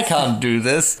just like, I can't do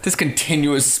this. This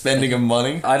continuous spending of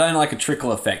money. I don't like a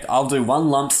trickle effect. I'll do one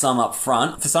lump sum up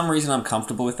front. For some reason, I'm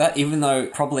comfortable with that, even though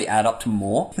it probably add up to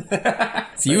more.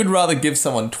 So you would rather give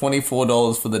someone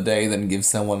 $24 for the day than give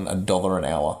someone $1 an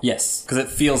hour. Yes, because it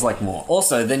feels like more.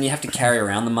 Also, then you have to carry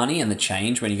around the money and the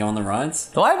change when you go on the rides.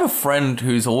 So I have a friend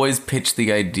who's always pitched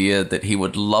the idea that he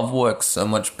would love work so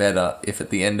much better if at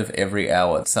the end of every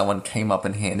hour someone came up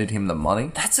and handed him the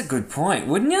money. That's a good point,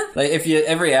 wouldn't you? Like if you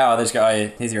every hour they just go, oh, yeah,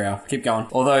 here's your hour, keep going.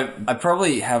 Although I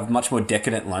probably have much more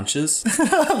decadent lunches.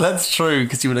 That's true,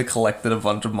 because you would have collected a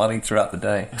bunch of money throughout the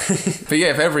day. But yeah,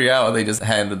 if every hour they just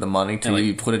handed the money to you,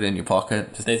 you put it in your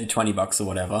pocket. Just there's your $20 or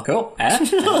whatever. Cool.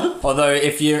 Although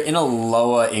if you're in a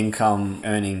lower income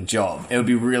earning job, it would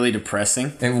be really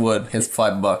depressing. It would. Here's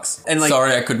 $5. And, like-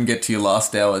 sorry I couldn't get to your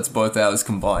last hour. It's both hours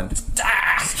combined.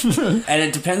 And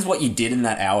it depends what you did in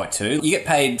that hour too. You get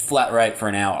paid flat rate for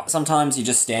an hour. Sometimes you're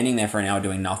just standing there for an hour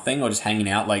doing nothing or just hanging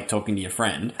out, like talking to your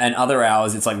friend. And other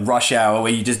hours it's like rush hour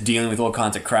where you're just dealing with all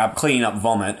kinds of crap, cleaning up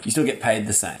vomit. You still get paid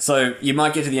the same. So you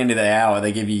might get to the end of the hour,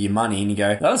 they give you your money and you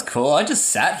go, that was cool. I just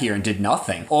sat here and did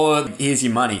nothing. Or here's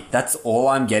your money. That's all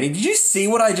I'm getting. Did you see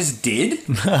what I just did?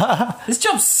 This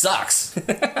job sucks.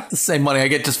 The same money I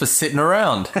get just for sitting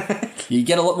around. You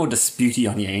get a lot more disputey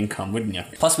on your income, wouldn't you?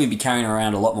 Plus we'd be carrying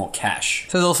around a lot more cash.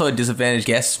 There's also a disadvantage.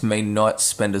 Guests may not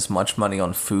spend as much money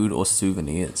on food or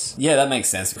souvenirs. Yeah, that makes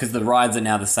sense because the rides are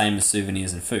now the same as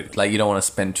souvenirs and food. Like, you don't want to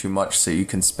spend too much so you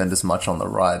can spend as much on the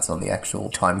rides, on the actual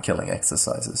time-killing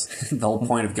exercises. The whole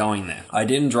point of going there. I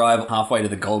didn't drive halfway to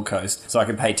the Gold Coast so I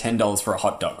could pay $10 for a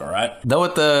hot dog, alright? Though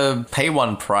at the pay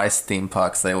one price theme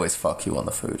parks, they always fuck you on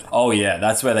the food. Oh yeah,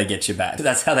 that's where they get you back.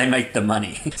 That's how they make the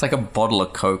money. It's like a bottle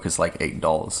of Coke is like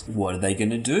 $8. What are they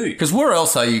gonna do? Because where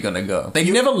else are you gonna go? They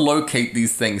never locate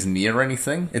these things near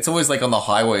anything. It's always like on the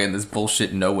highway in this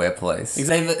bullshit nowhere place.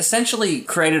 They've essentially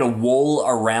created a wall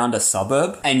around a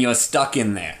suburb and you're stuck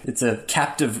in there. It's a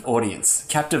captive audience,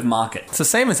 captive market. It's the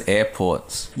same as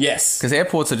airports. Yes. Because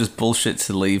airports are just bullshit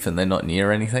to leave and they're not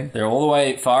near anything. They're all the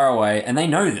way far away and they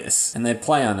know this and they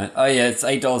play on it. Oh yeah, it's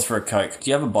 $8 for a Coke. Do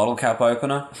you have a bottle cap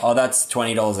opener? Oh, that's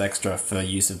 $20 extra for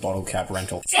use of bottle cap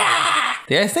rental.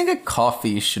 Yeah, I think a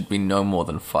coffee should be no more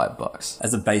than $5.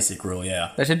 As a basic rule,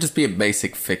 yeah. That should just be a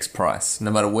basic fixed price.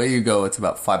 No matter where you go, it's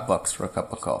about $5 for a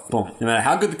cup of coffee. Boom. No matter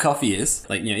how good the coffee is,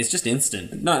 like, you know, it's just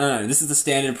instant. No. This is the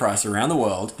standard price around the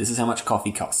world. This is how much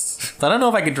coffee costs. I don't know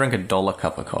if I could drink $1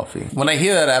 cup of coffee. When I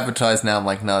hear that advertised now, I'm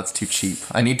like, no, it's too cheap.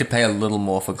 I need to pay a little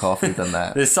more for coffee than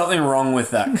that. There's something wrong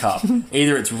with that cup.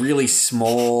 Either it's really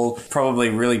small, probably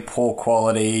really poor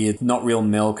quality, it's not real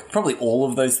milk, probably all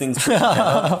of those things put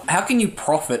together. How can you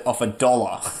profit off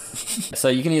 $1? So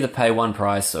you can either pay one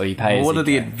price or you pay What are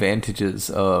the advantages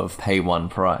of pay one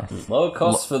price? Lower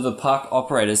costs for the park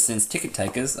operators since ticket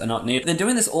takers are not needed. They're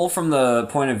doing this all from the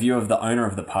point of view of the owner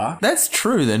of the park. That's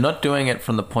true. They're not doing it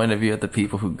from the point of view of the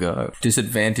people who go.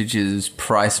 Disadvantages: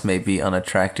 price may be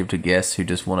unattractive to guests who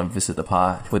just want to visit the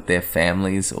park with their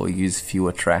families or use few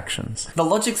attractions. The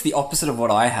logic's the opposite of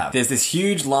what I have. There's this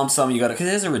huge lump sum you got to, because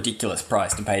there's a ridiculous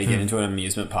price to pay to get into an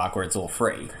amusement park where it's all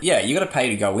free. Yeah, you got to pay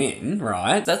to go in,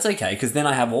 right? That's okay, because then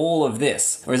I have all of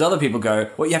this. Whereas other people go,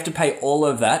 well, you have to pay all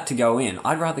of that to go in.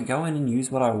 I'd rather go in and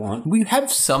use what I want. We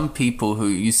have some people who,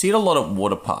 you see it a lot at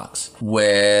water parks,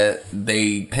 where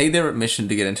they pay their admission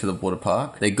to get into the water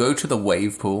park. They go to the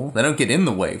wave pool. They don't get in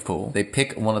the wave pool. They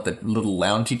pick one of the little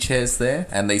loungy chairs there,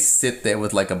 and they sit there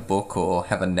with like a book or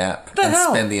have a nap and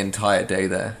spend the entire day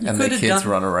there. And their kids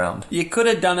run around. You could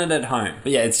have done it at home.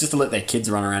 But yeah, it's just to let their kids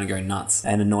run around and go nuts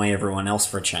and annoy everyone else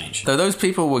for a change. So those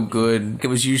people were good. It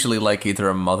was usually like either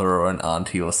a mother or an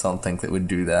auntie or something that would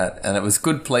do that. And it was a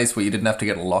good place where you didn't have to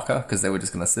get a locker because they were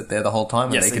just going to sit there the whole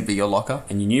time and they could be your locker.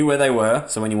 And you knew where they were.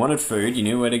 So when you wanted food, you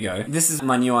knew where to go. This is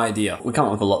my new idea. We come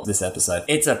up with a lot this episode.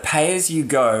 It's a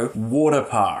pay-as-you-go water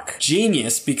park.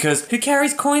 Genius, because who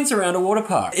carries coins around a water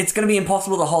park? It's going to be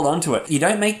impossible to hold on to it. You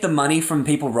don't make the money from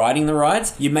people riding the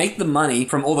rides. You make the money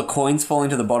from all the coins falling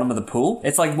to the bottom of the pool.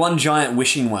 It's like one giant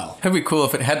wishing well. It'd be cool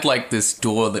if it had like this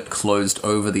door that closed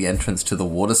over the entrance to the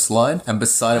water slide, and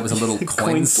beside it was a little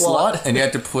coin slot, and you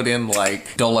had to put in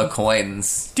like dollar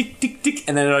coins. Tick, tick, tick,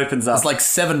 and then it opens up. It's like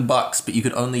 $7, but you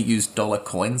could only use dollar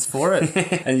coins for it.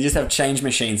 And you just have change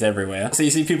machines everywhere. So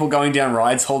you see people going down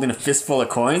rides holding a fistful of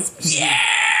coins. Yeah!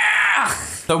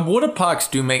 The water parks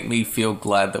do make me feel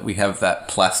glad that we have that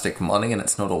plastic money and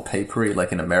it's not all papery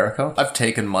like in America. I've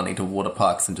taken money to water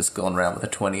parks and just gone around with a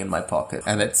 20 in my pocket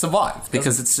and it survived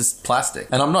because it's just plastic.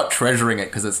 And I'm not treasuring it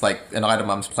because it's like an item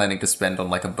I'm planning to spend on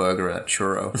like a burger and a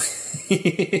churro.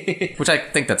 Which I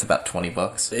think that's about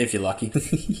 $20. If you're lucky.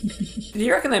 Do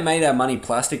you reckon they made our money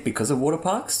plastic because of water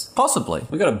parks? Possibly.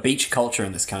 We've got a beach culture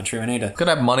in this country. We need to...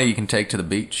 Gotta have money you can take to the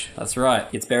beach. That's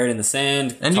right. Gets buried in the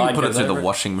sand. And you can put it through the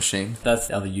washing machine. That's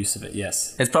the other use of it,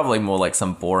 yes. It's probably more like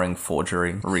some boring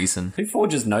forgery reason. Who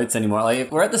forges notes anymore?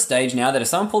 Like, we're at the stage now that if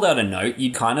someone pulled out a note,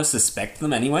 you'd kind of suspect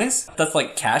them anyways. That's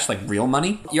like cash, like real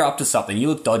money. You're up to something. You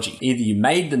look dodgy. Either you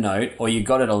made the note or you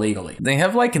got it illegally. They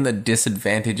have like in the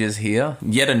disadvantages here,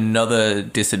 yet another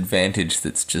disadvantage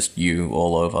that's just you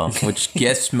all over, which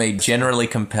guests may generally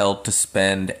compelled to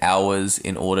spend hours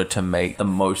in order to make the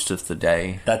most of the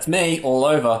day. That's me all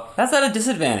over. That's at a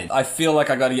disadvantage. I feel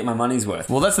like I got to get my money's worth.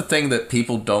 Well, that's the thing that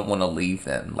people don't want to leave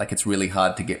then. Like, it's really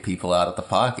hard to get people out of the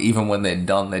park. Even when they're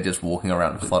done, they're just walking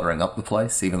around cluttering up the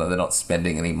place, even though they're not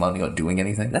spending any money or doing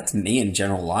anything. That's me in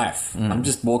general life. I'm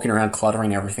just walking around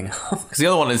cluttering everything up. Because the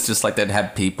other one is just like they'd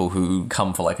have people who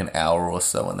come for like an hour or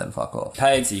so and then fuck off.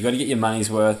 Paid, so you got to get your money's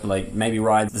worth. Like, maybe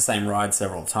ride the same ride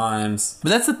several times. But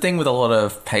that's the thing with a lot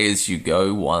of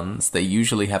pay-as-you-go ones. They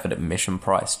usually have an admission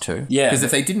price too. Yeah. Because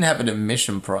if they didn't have an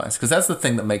admission price, because that's the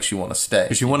thing that makes you want to stay.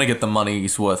 Because you want to get the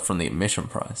money's worth from the admission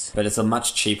price. But it's a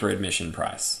much cheaper admission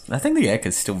price. I think the Eck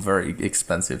is still very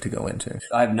expensive to go into.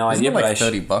 I have no idea, it but like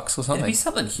 $30 or something? It'd be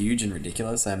something huge and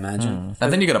ridiculous, I imagine.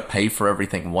 And then you got to pay for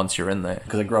everything once you're in there.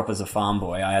 Because I grew up as a farm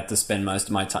boy, I had to spend most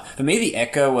of my time. For me, the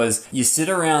Echo was you sit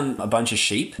around a bunch of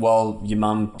sheep while your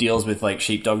mum deals with like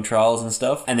sheepdog trials and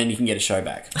stuff, and then you can get a show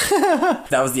back.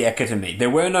 That was the Echo to me. There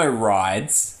were no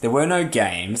rides, there were no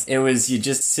games. It was you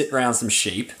just sit around some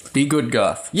sheep. Be good,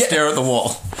 Garth. Yeah. Stare at the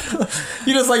wall.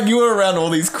 You were around all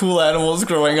these cool animals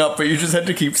growing up, but you just had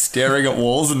to keep staring at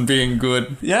walls and being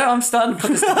good. Yeah, I'm starting to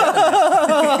put this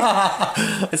together.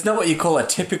 It's not what you call a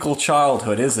typical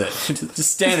childhood, is it?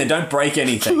 Just stand there, don't break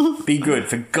anything. Be good.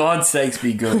 For God's sakes,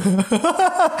 be good.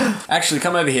 Actually,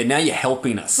 come over here. Now you're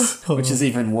helping us, which is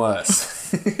even worse.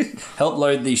 Help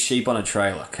load these sheep on a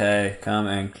trailer. Okay,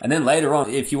 coming. And then later on,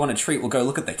 if you want a treat, we'll go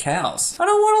look at the cows. I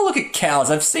don't want to look at cows.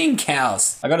 I've seen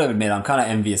cows. I gotta admit, I'm kind of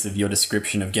envious of your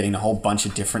description of getting a whole bunch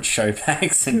of different show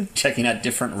packs and checking out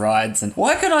different rides. And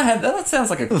why can't I have that? That sounds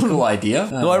like a cool idea.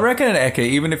 Well, I reckon an Eka,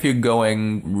 even if you're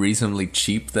going reasonably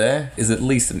cheap there, is at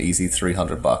least an easy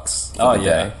 $300. Oh,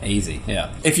 yeah. Day. Easy.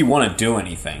 Yeah. If you want to do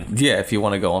anything. Yeah, if you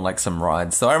want to go on like some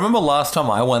rides. So I remember last time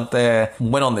I went there,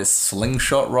 went on this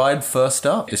slingshot ride first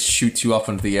up. Just shoots you up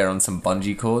into the air on some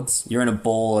bungee cords. You're in a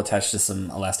ball attached to some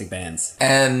elastic bands.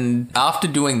 And after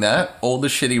doing that, all the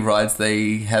shitty rides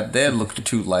they had there looked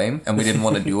too lame and we didn't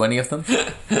want to do any of them.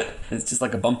 It's just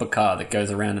like a bumper car that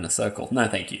goes around in a circle. No,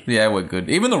 thank you. Yeah, we're good.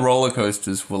 Even the roller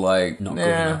coasters were like, Not good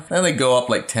enough. And they go up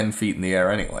like 10 feet in the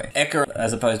air anyway. Ecker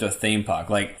as opposed to a theme park.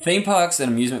 Like, theme parks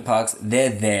and amusement parks, they're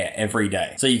there every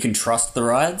day. So you can trust the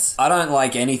rides. I don't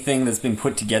like anything that's been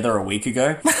put together a week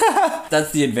ago.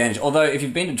 That's the advantage. Although, if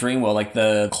you've been to Dreamworld, like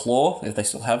the Claw, if they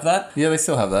still have that, Yeah, they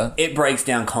still have that. it breaks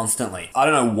down constantly. I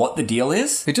don't know what the deal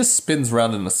is. It just spins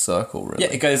around in a circle, really.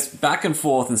 Yeah, it goes back and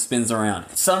forth and spins around.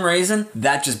 For some reason,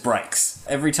 that just breaks.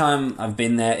 Every time I've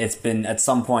been there, it's been at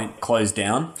some point closed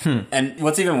down. And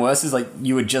what's even worse is like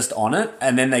you were just on it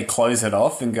and then they close it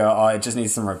off and go, oh, it just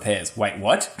needs some repairs. Wait,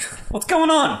 what? What's going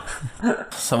on?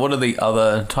 So what are the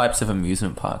other types of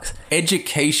amusement parks?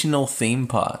 Educational theme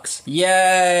parks.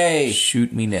 Yay!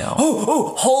 Shoot me now.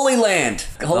 Oh, Holy Land.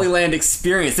 Holy Land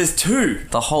Experience. There's two.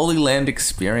 The Holy Land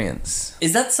Experience.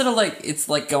 Is that sort of like, it's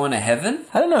like going to heaven?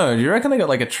 I don't know. Do you reckon they got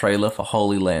like a trailer for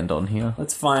Holy Land on here?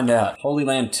 Let's find out. Holy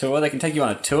Land Tour. They can take you on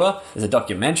a tour. There's a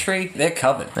documentary. They're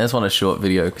covered. I just want a short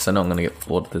video because I know I'm going to get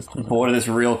bored of this. Bored of this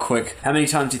real quick. How many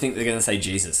times do you think they're going to say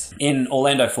Jesus? In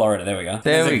Orlando, Florida. There we go.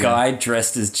 There There's we a go. guy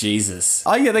dressed as Jesus.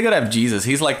 Oh yeah, they got to have Jesus.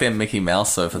 He's like their Mickey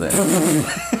Mouse over there.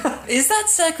 Is that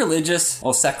sacrilegious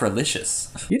or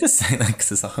sacrilegious? You just say that because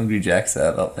there's a Hungry Jack's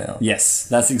ad up now. Yes,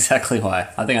 that's exactly why.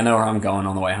 I think I know where I'm going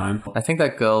on the way home. I think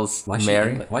that girl's Why is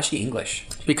Mary. Why is she English?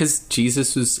 Because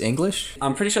Jesus was English.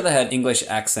 I'm pretty sure they had English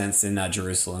accents in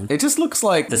Jerusalem. It just looks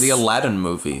like the Aladdin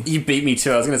movie. You beat me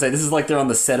too. I was going to say, this is like they're on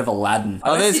the set of Aladdin.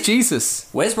 Oh, there's Jesus.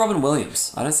 Where's Robin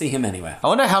Williams? I don't see him anywhere. I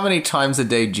wonder how many times a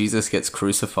day Jesus gets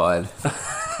crucified.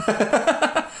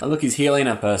 Oh, look, he's healing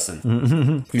a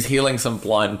person. He's healing some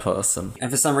blind person. And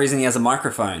for some reason, he has a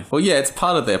microphone. Well, yeah, it's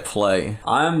part of their play.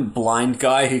 I'm blind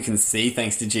guy who can see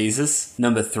thanks to Jesus.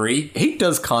 Number 3. He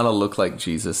does kind of look like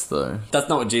Jesus, though. That's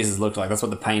not what Jesus looked like. That's what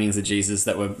the paintings of Jesus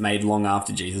that were made long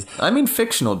after Jesus. I mean,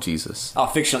 fictional Jesus. Oh,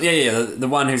 fictional. Yeah. The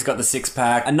one who's got the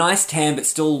six-pack. A nice tan, but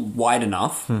still wide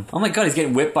enough. Oh my god, he's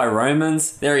getting whipped by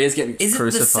Romans. There he is getting... Is it the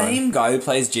Crucified. same guy who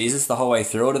plays Jesus the whole way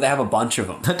through, or do they have a bunch of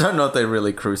them? I don't know if they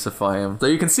really crucify him. Though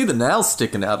you can see the nails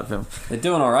sticking out of him. They're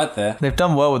doing all right there. They've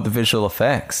done well with the visual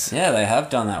effects. Yeah, they have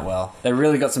done that well. They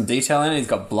really got some detail in it. He's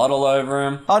got blood all over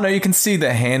him. Oh no, you can see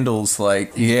the handles,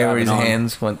 like, yeah, where his grabbing on.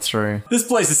 hands went through. This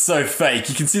place is so fake.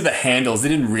 You can see the handles. They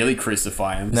didn't really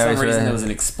crucify him. For No, some it's reason, a- there was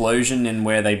an explosion in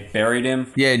where they buried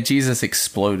him. Yeah, Jesus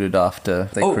exploded after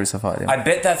they crucified him. I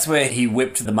bet that's where he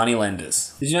whipped the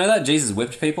moneylenders. Did you know that? Jesus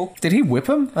whipped people? Did he whip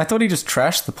him? I thought he just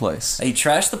trashed the place. He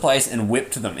trashed the place and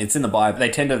whipped them. It's in the Bible. They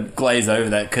tend to glaze over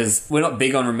that because we're not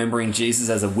big on remembering Jesus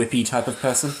as a whippy type of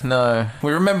person. No,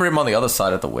 we remember him on the other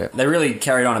side of the whip. They really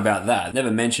carried on about that. Never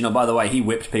mentioned, oh, by the way, he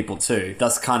whipped people too.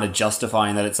 Thus kind of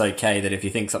justifying that it's okay that if you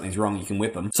think something's wrong, you can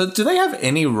whip them. So do they have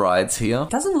any rides here?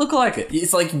 Doesn't look like it.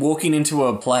 It's like walking into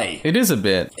a play. It is a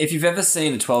bit. If you've ever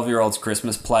seen a 12-year-old's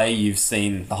Christmas play, you've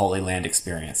seen the Holy Land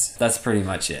Experience. That's pretty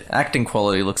much it. Acting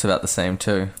quality looks about the same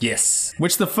too. Yes.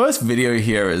 Which the first video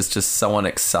here is just someone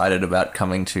excited about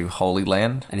coming to Holy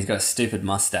Land. And he's got a stupid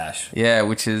mustache. Yeah,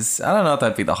 which is, I don't know if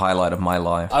that'd be the highlight of my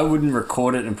life. I wouldn't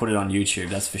record it and put it on YouTube,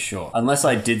 that's for sure. Unless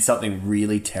I did something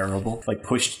really terrible, like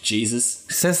pushed Jesus.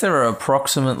 It says there are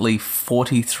approximately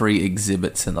 43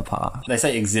 exhibits in the park. They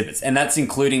say exhibits, and that's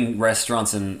including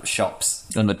restaurants and shops.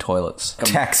 And the toilets.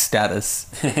 Tax status.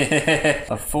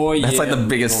 A 4-year... That's like the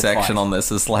biggest legal section fight. on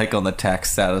this is like on the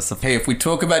tax status of, hey, if we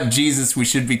talk about Jesus, we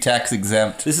should be tax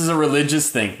exempt. This is a religious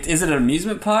thing. Is it an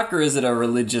amusement park or is it a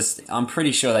religious... I'm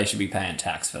pretty sure they should be paying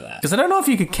tax for that. Because I don't know if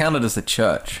you could count it as a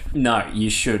church. No, you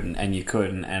shouldn't, and you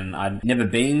couldn't, and I'd never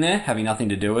been there, having nothing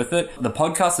to do with it. The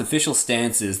podcast's official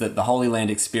stance is that the Holy Land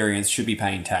Experience should be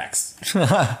paying tax.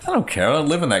 I don't care. I don't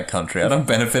live in that country. I don't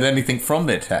benefit anything from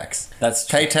their tax. That's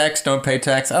true. Pay tax, don't pay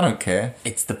tax. I don't care.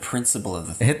 It's the principle of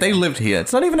the thing. They lived here.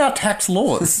 It's not even our tax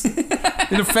laws.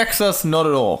 It affects us not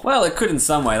at all. Well, it could in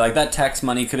some way. Like, that tax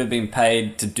money could have been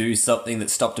paid to do something that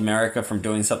stopped America from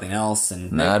doing something else,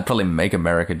 and... Nah, I'd probably make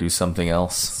America do something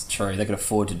else. True, they could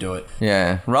afford to do it.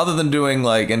 Yeah. Rather than doing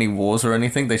like any wars or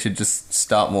anything, they should just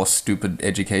start more stupid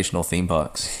educational theme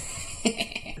parks.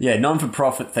 Yeah,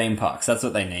 non-for-profit theme parks, that's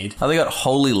what they need. Oh, they got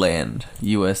Holy Land,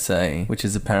 USA, which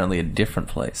is apparently a different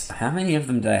place. How many of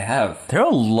them do they have? There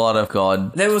are a lot of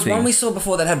God There was one things. we saw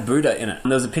before that had Buddha in it.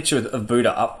 And there was a picture of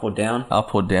Buddha up or down.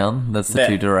 Up or down, that's the There.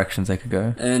 two directions they could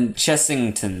go. And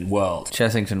Chessington World.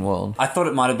 Chessington World. I thought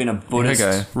it might have been a Here we Buddhist,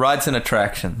 go. Rides and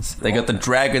attractions. They got the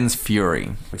Dragon's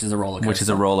Fury, which is a roller coaster. which is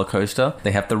a roller coaster.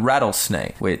 They have the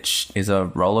Rattlesnake, which is a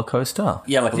roller coaster.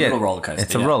 Yeah, like a little roller coaster,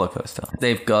 It's a yeah. roller coaster.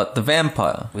 They've got the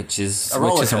Vampire, which is a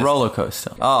roller which is coaster. a roller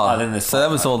coaster. Oh, then there's so that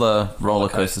was Spotlight. all the roller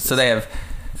coasters. So they have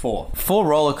 4. 4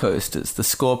 roller coasters. The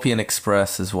Scorpion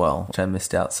Express as well, which I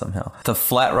missed out somehow. The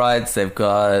flat rides, they've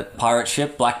got Pirate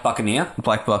ship, Black Buccaneer.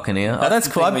 Black Buccaneer. That's That's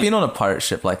the cool. thing I've been on a pirate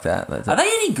ship like that. Are they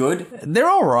any good? They're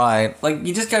all right. Like,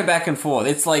 you just go back and forth.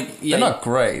 It's like... Yeah, They're not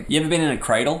great. You ever been in a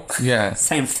cradle? Yeah.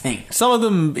 Same thing. Some of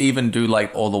them even do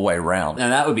like all the way round. Now,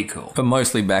 that would be cool. But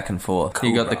mostly back and forth.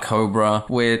 You got the Cobra,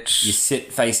 which... You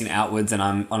sit facing outwards and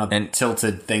I'm on a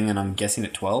tilted thing and I'm guessing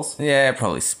it twirls. Yeah, it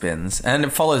probably spins. And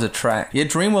it follows a track. Yeah,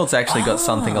 Dreamworld's actually got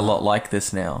something a lot like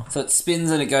this now. So it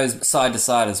spins and it goes side to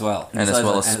side as well. And as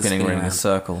well as and it's spinning ring around. the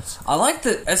circles. I like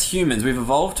that as humans, we've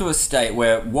evolved to a state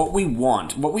where what we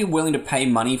want, what we're willing to pay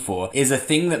money for, is a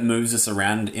thing that moves us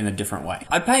around in a different way.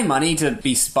 I'd pay money to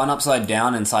be spun upside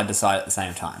down and side to side at the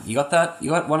same time. You got that? You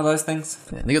got one of those things?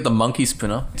 Yeah, they got the monkey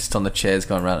spinner, just on the chairs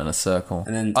going around in a circle.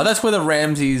 And then- oh, that's where the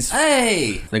Ramses...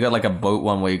 Hey! They got like a boat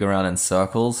one where you go around in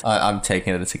circles. I'm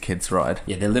taking it as a kid's ride.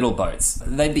 Yeah, they're little boats.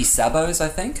 They'd be sabos, I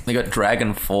think. They got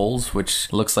Dragon Falls,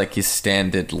 which looks like your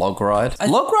standard log ride.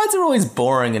 Log rides are always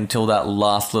boring until that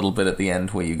last little bit at the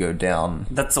end where you go down.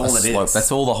 That's all a it slope. is.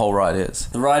 That's all the whole ride is.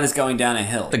 The ride is going down a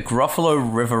hill. The Gruffalo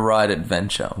River Ride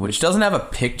Adventure, which doesn't have a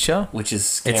picture. Which is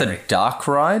scary. It's a dark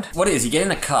ride. What it is, you get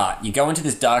in a cart, you go into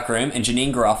this dark room, and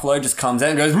Janine Garofalo just comes out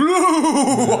and goes,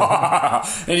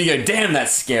 and you go, damn,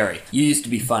 that's scary. You used to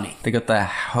be funny. They got the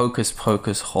Hocus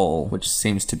Pocus Hall, which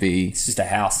seems to be... It's just a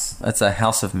house. It's a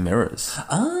house of mirrors.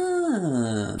 Ah.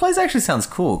 The place actually sounds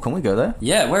cool. Can we go there?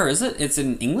 Yeah, where is it? It's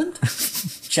in England?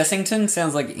 Chessington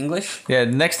sounds like English. Yeah,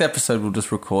 next episode we'll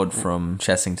just record from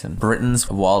Chessington. Britain's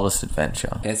wildest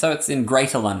adventure. Yeah, so it's in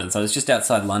Greater London, so it's just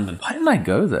outside London. Why didn't I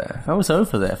go there? I was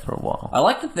over there for a while. I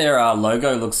like that their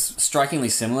logo looks strikingly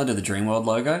similar to the Dreamworld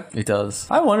logo. It does.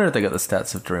 I wonder if they got the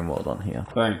stats of Dreamworld on here.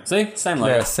 Boom. See? Same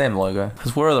logo. Yeah, same logo.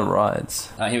 Because where are the rides?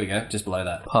 Here we go, just below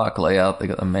that. Park layout, they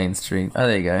got the main street. Oh,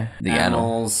 there you go. The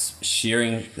Animals,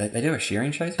 shearing. They do a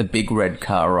shearing show? The big red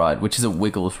car ride, which is at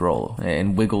Wiggles Roll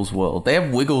in Wiggles World. They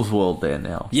have Wiggles World there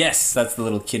now. Yes, that's the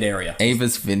little kid area.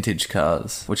 Ava's Vintage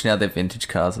Cars, which now their vintage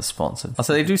cars are sponsored. Oh,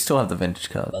 so they do still have the vintage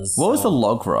cars. Buzz What was Saw. the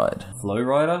log ride? Flow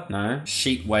Rider? No.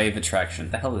 Sheet Wave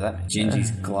Attraction. The hell is that?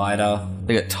 Gingy's Glider.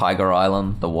 They got Tiger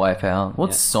Island, the Wipeout.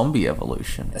 What's Zombie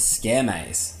Evolution? A Scare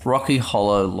Maze. Rocky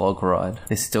Hollow log ride.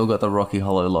 They still got the Rocky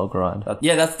Hollow log ride.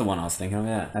 Yeah, that's the one I was thinking of,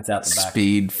 yeah. That's out the back.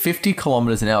 Speed 50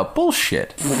 kilometers an hour.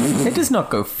 Bullshit. It does not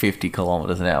go 50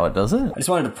 kilometers an hour, does it? I just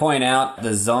wanted to point out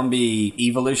the zombie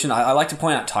evolution. I like to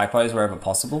point out typos wherever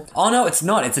possible. Oh no, it's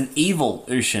not. It's an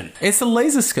evolution. It's a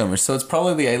laser skirmish, so it's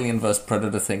probably the Alien vs.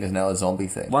 Predator thing is now a zombie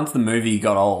thing. Once the movie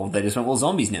got old, they just went, well,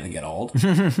 zombies never get old.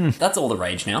 That's all the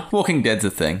rage now. Walking Dead's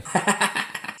a thing.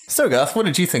 So, Garth, what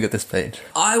did you think of this page?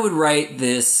 I would rate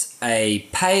this a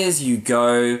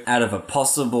pay-as-you-go out of a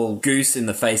possible goose in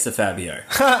the face of Fabio.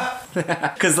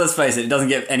 Because let's face it doesn't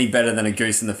get any better than a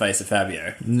goose in the face of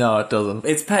Fabio. No, it doesn't.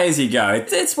 It's pay-as-you-go.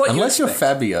 It's what Unless you you're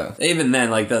expect. Fabio. Even then,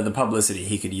 like the publicity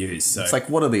he could use. So It's like,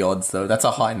 what are the odds, though? That's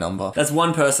a high number. that's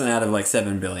one person out of like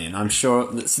 7 billion. I'm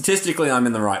sure that statistically I'm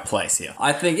in the right place here.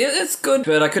 I think it's good,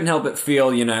 but I couldn't help but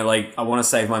feel, like I want to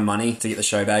save my money to get the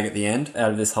show bag at the end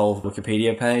out of this whole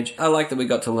Wikipedia page. I like that we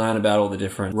got to learn about all the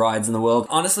different rides in the world.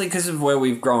 Honestly, because of where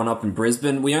we've grown up in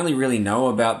Brisbane, we only really know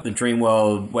about the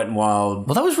Dreamworld, Wet n Wild.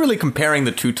 Well, that was really comparing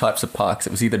the two types of parks. It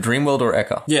was either Dreamworld or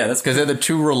Ekka. Yeah, that's Because they're the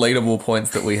two relatable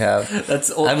points that we have. That's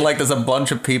all. And, there's a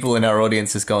bunch of people in our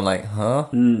audience just going like, huh?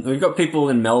 We've got people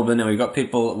in Melbourne and we've got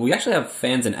people... We actually have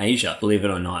fans in Asia, believe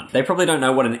it or not. They probably don't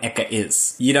know what an Ekka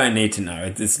is. You don't need to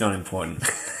know. It's not important.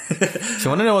 If you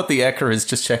want to know what the Ekka is,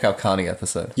 just check our Carney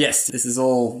episode. Yes, this is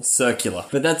all circular.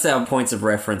 But that's our points of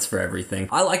reference for everything.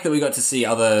 I like that we got to see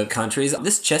other countries.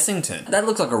 This Chessington, that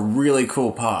looks like a really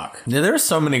cool park. Yeah, there are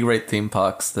so many great theme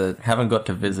parks that haven't got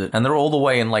to visit. And they're all the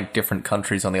way in, different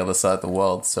countries on the other side of the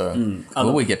world. So,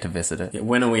 will we get to visit it? Yeah,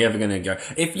 when are we ever going to go?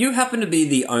 If you happen to be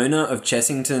the owner of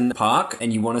Chessington Park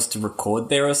and you want us to record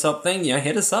there or something,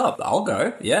 hit us up. I'll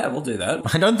go. Yeah, we'll do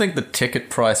that. I don't think the ticket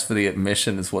price for the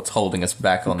admission is what's holding us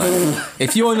back on that.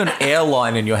 If you own an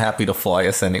airline and you're happy to fly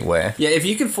us anywhere. Yeah, if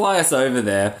you can fly us over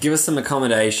there, give us some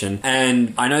accommodation,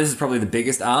 and I know this is probably the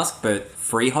biggest ask, but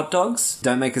free hot dogs.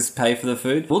 Don't make us pay for the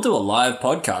food. We'll do a live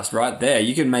podcast right there.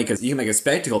 You can make a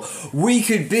spectacle. We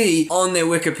could be on their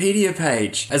Wikipedia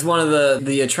page as one of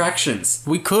the attractions.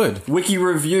 We could. Wiki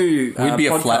review. We'd be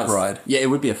a podcast. flat ride. Yeah, it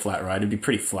would be a flat ride. It'd be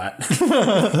pretty flat.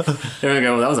 There we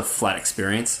go. Well, that was a flat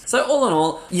experience. So all in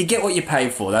all, you get what you pay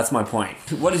for. That's my point.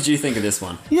 What did you think of this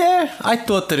one? Yeah, I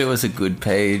thought that it was a good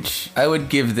page. I would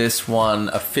give this one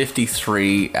a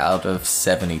 53 out of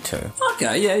 72.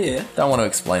 Okay, yeah. Don't want to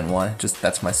explain why. Just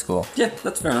that's my score. Yeah,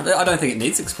 that's fair enough. I don't think it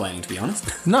needs explaining, to be honest.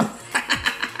 No.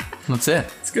 That's it.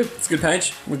 It's good. It's a good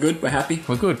page. We're good. We're happy.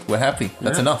 We're good. We're happy.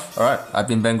 That's enough. All right. I've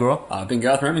been Ben Graw. I've been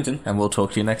Garth Remington. And we'll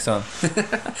talk to you next time.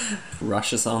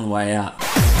 Rush us on the way out.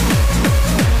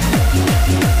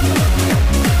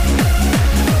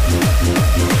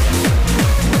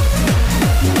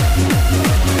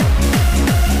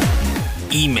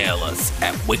 Email us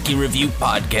at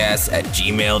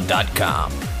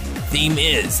wikireviewpodcast@gmail.com. Theme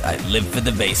is I Live for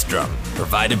the Bass Drum,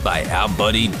 provided by our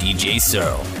buddy DJ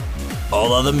Searle.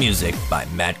 All other music by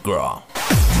Matt Graw.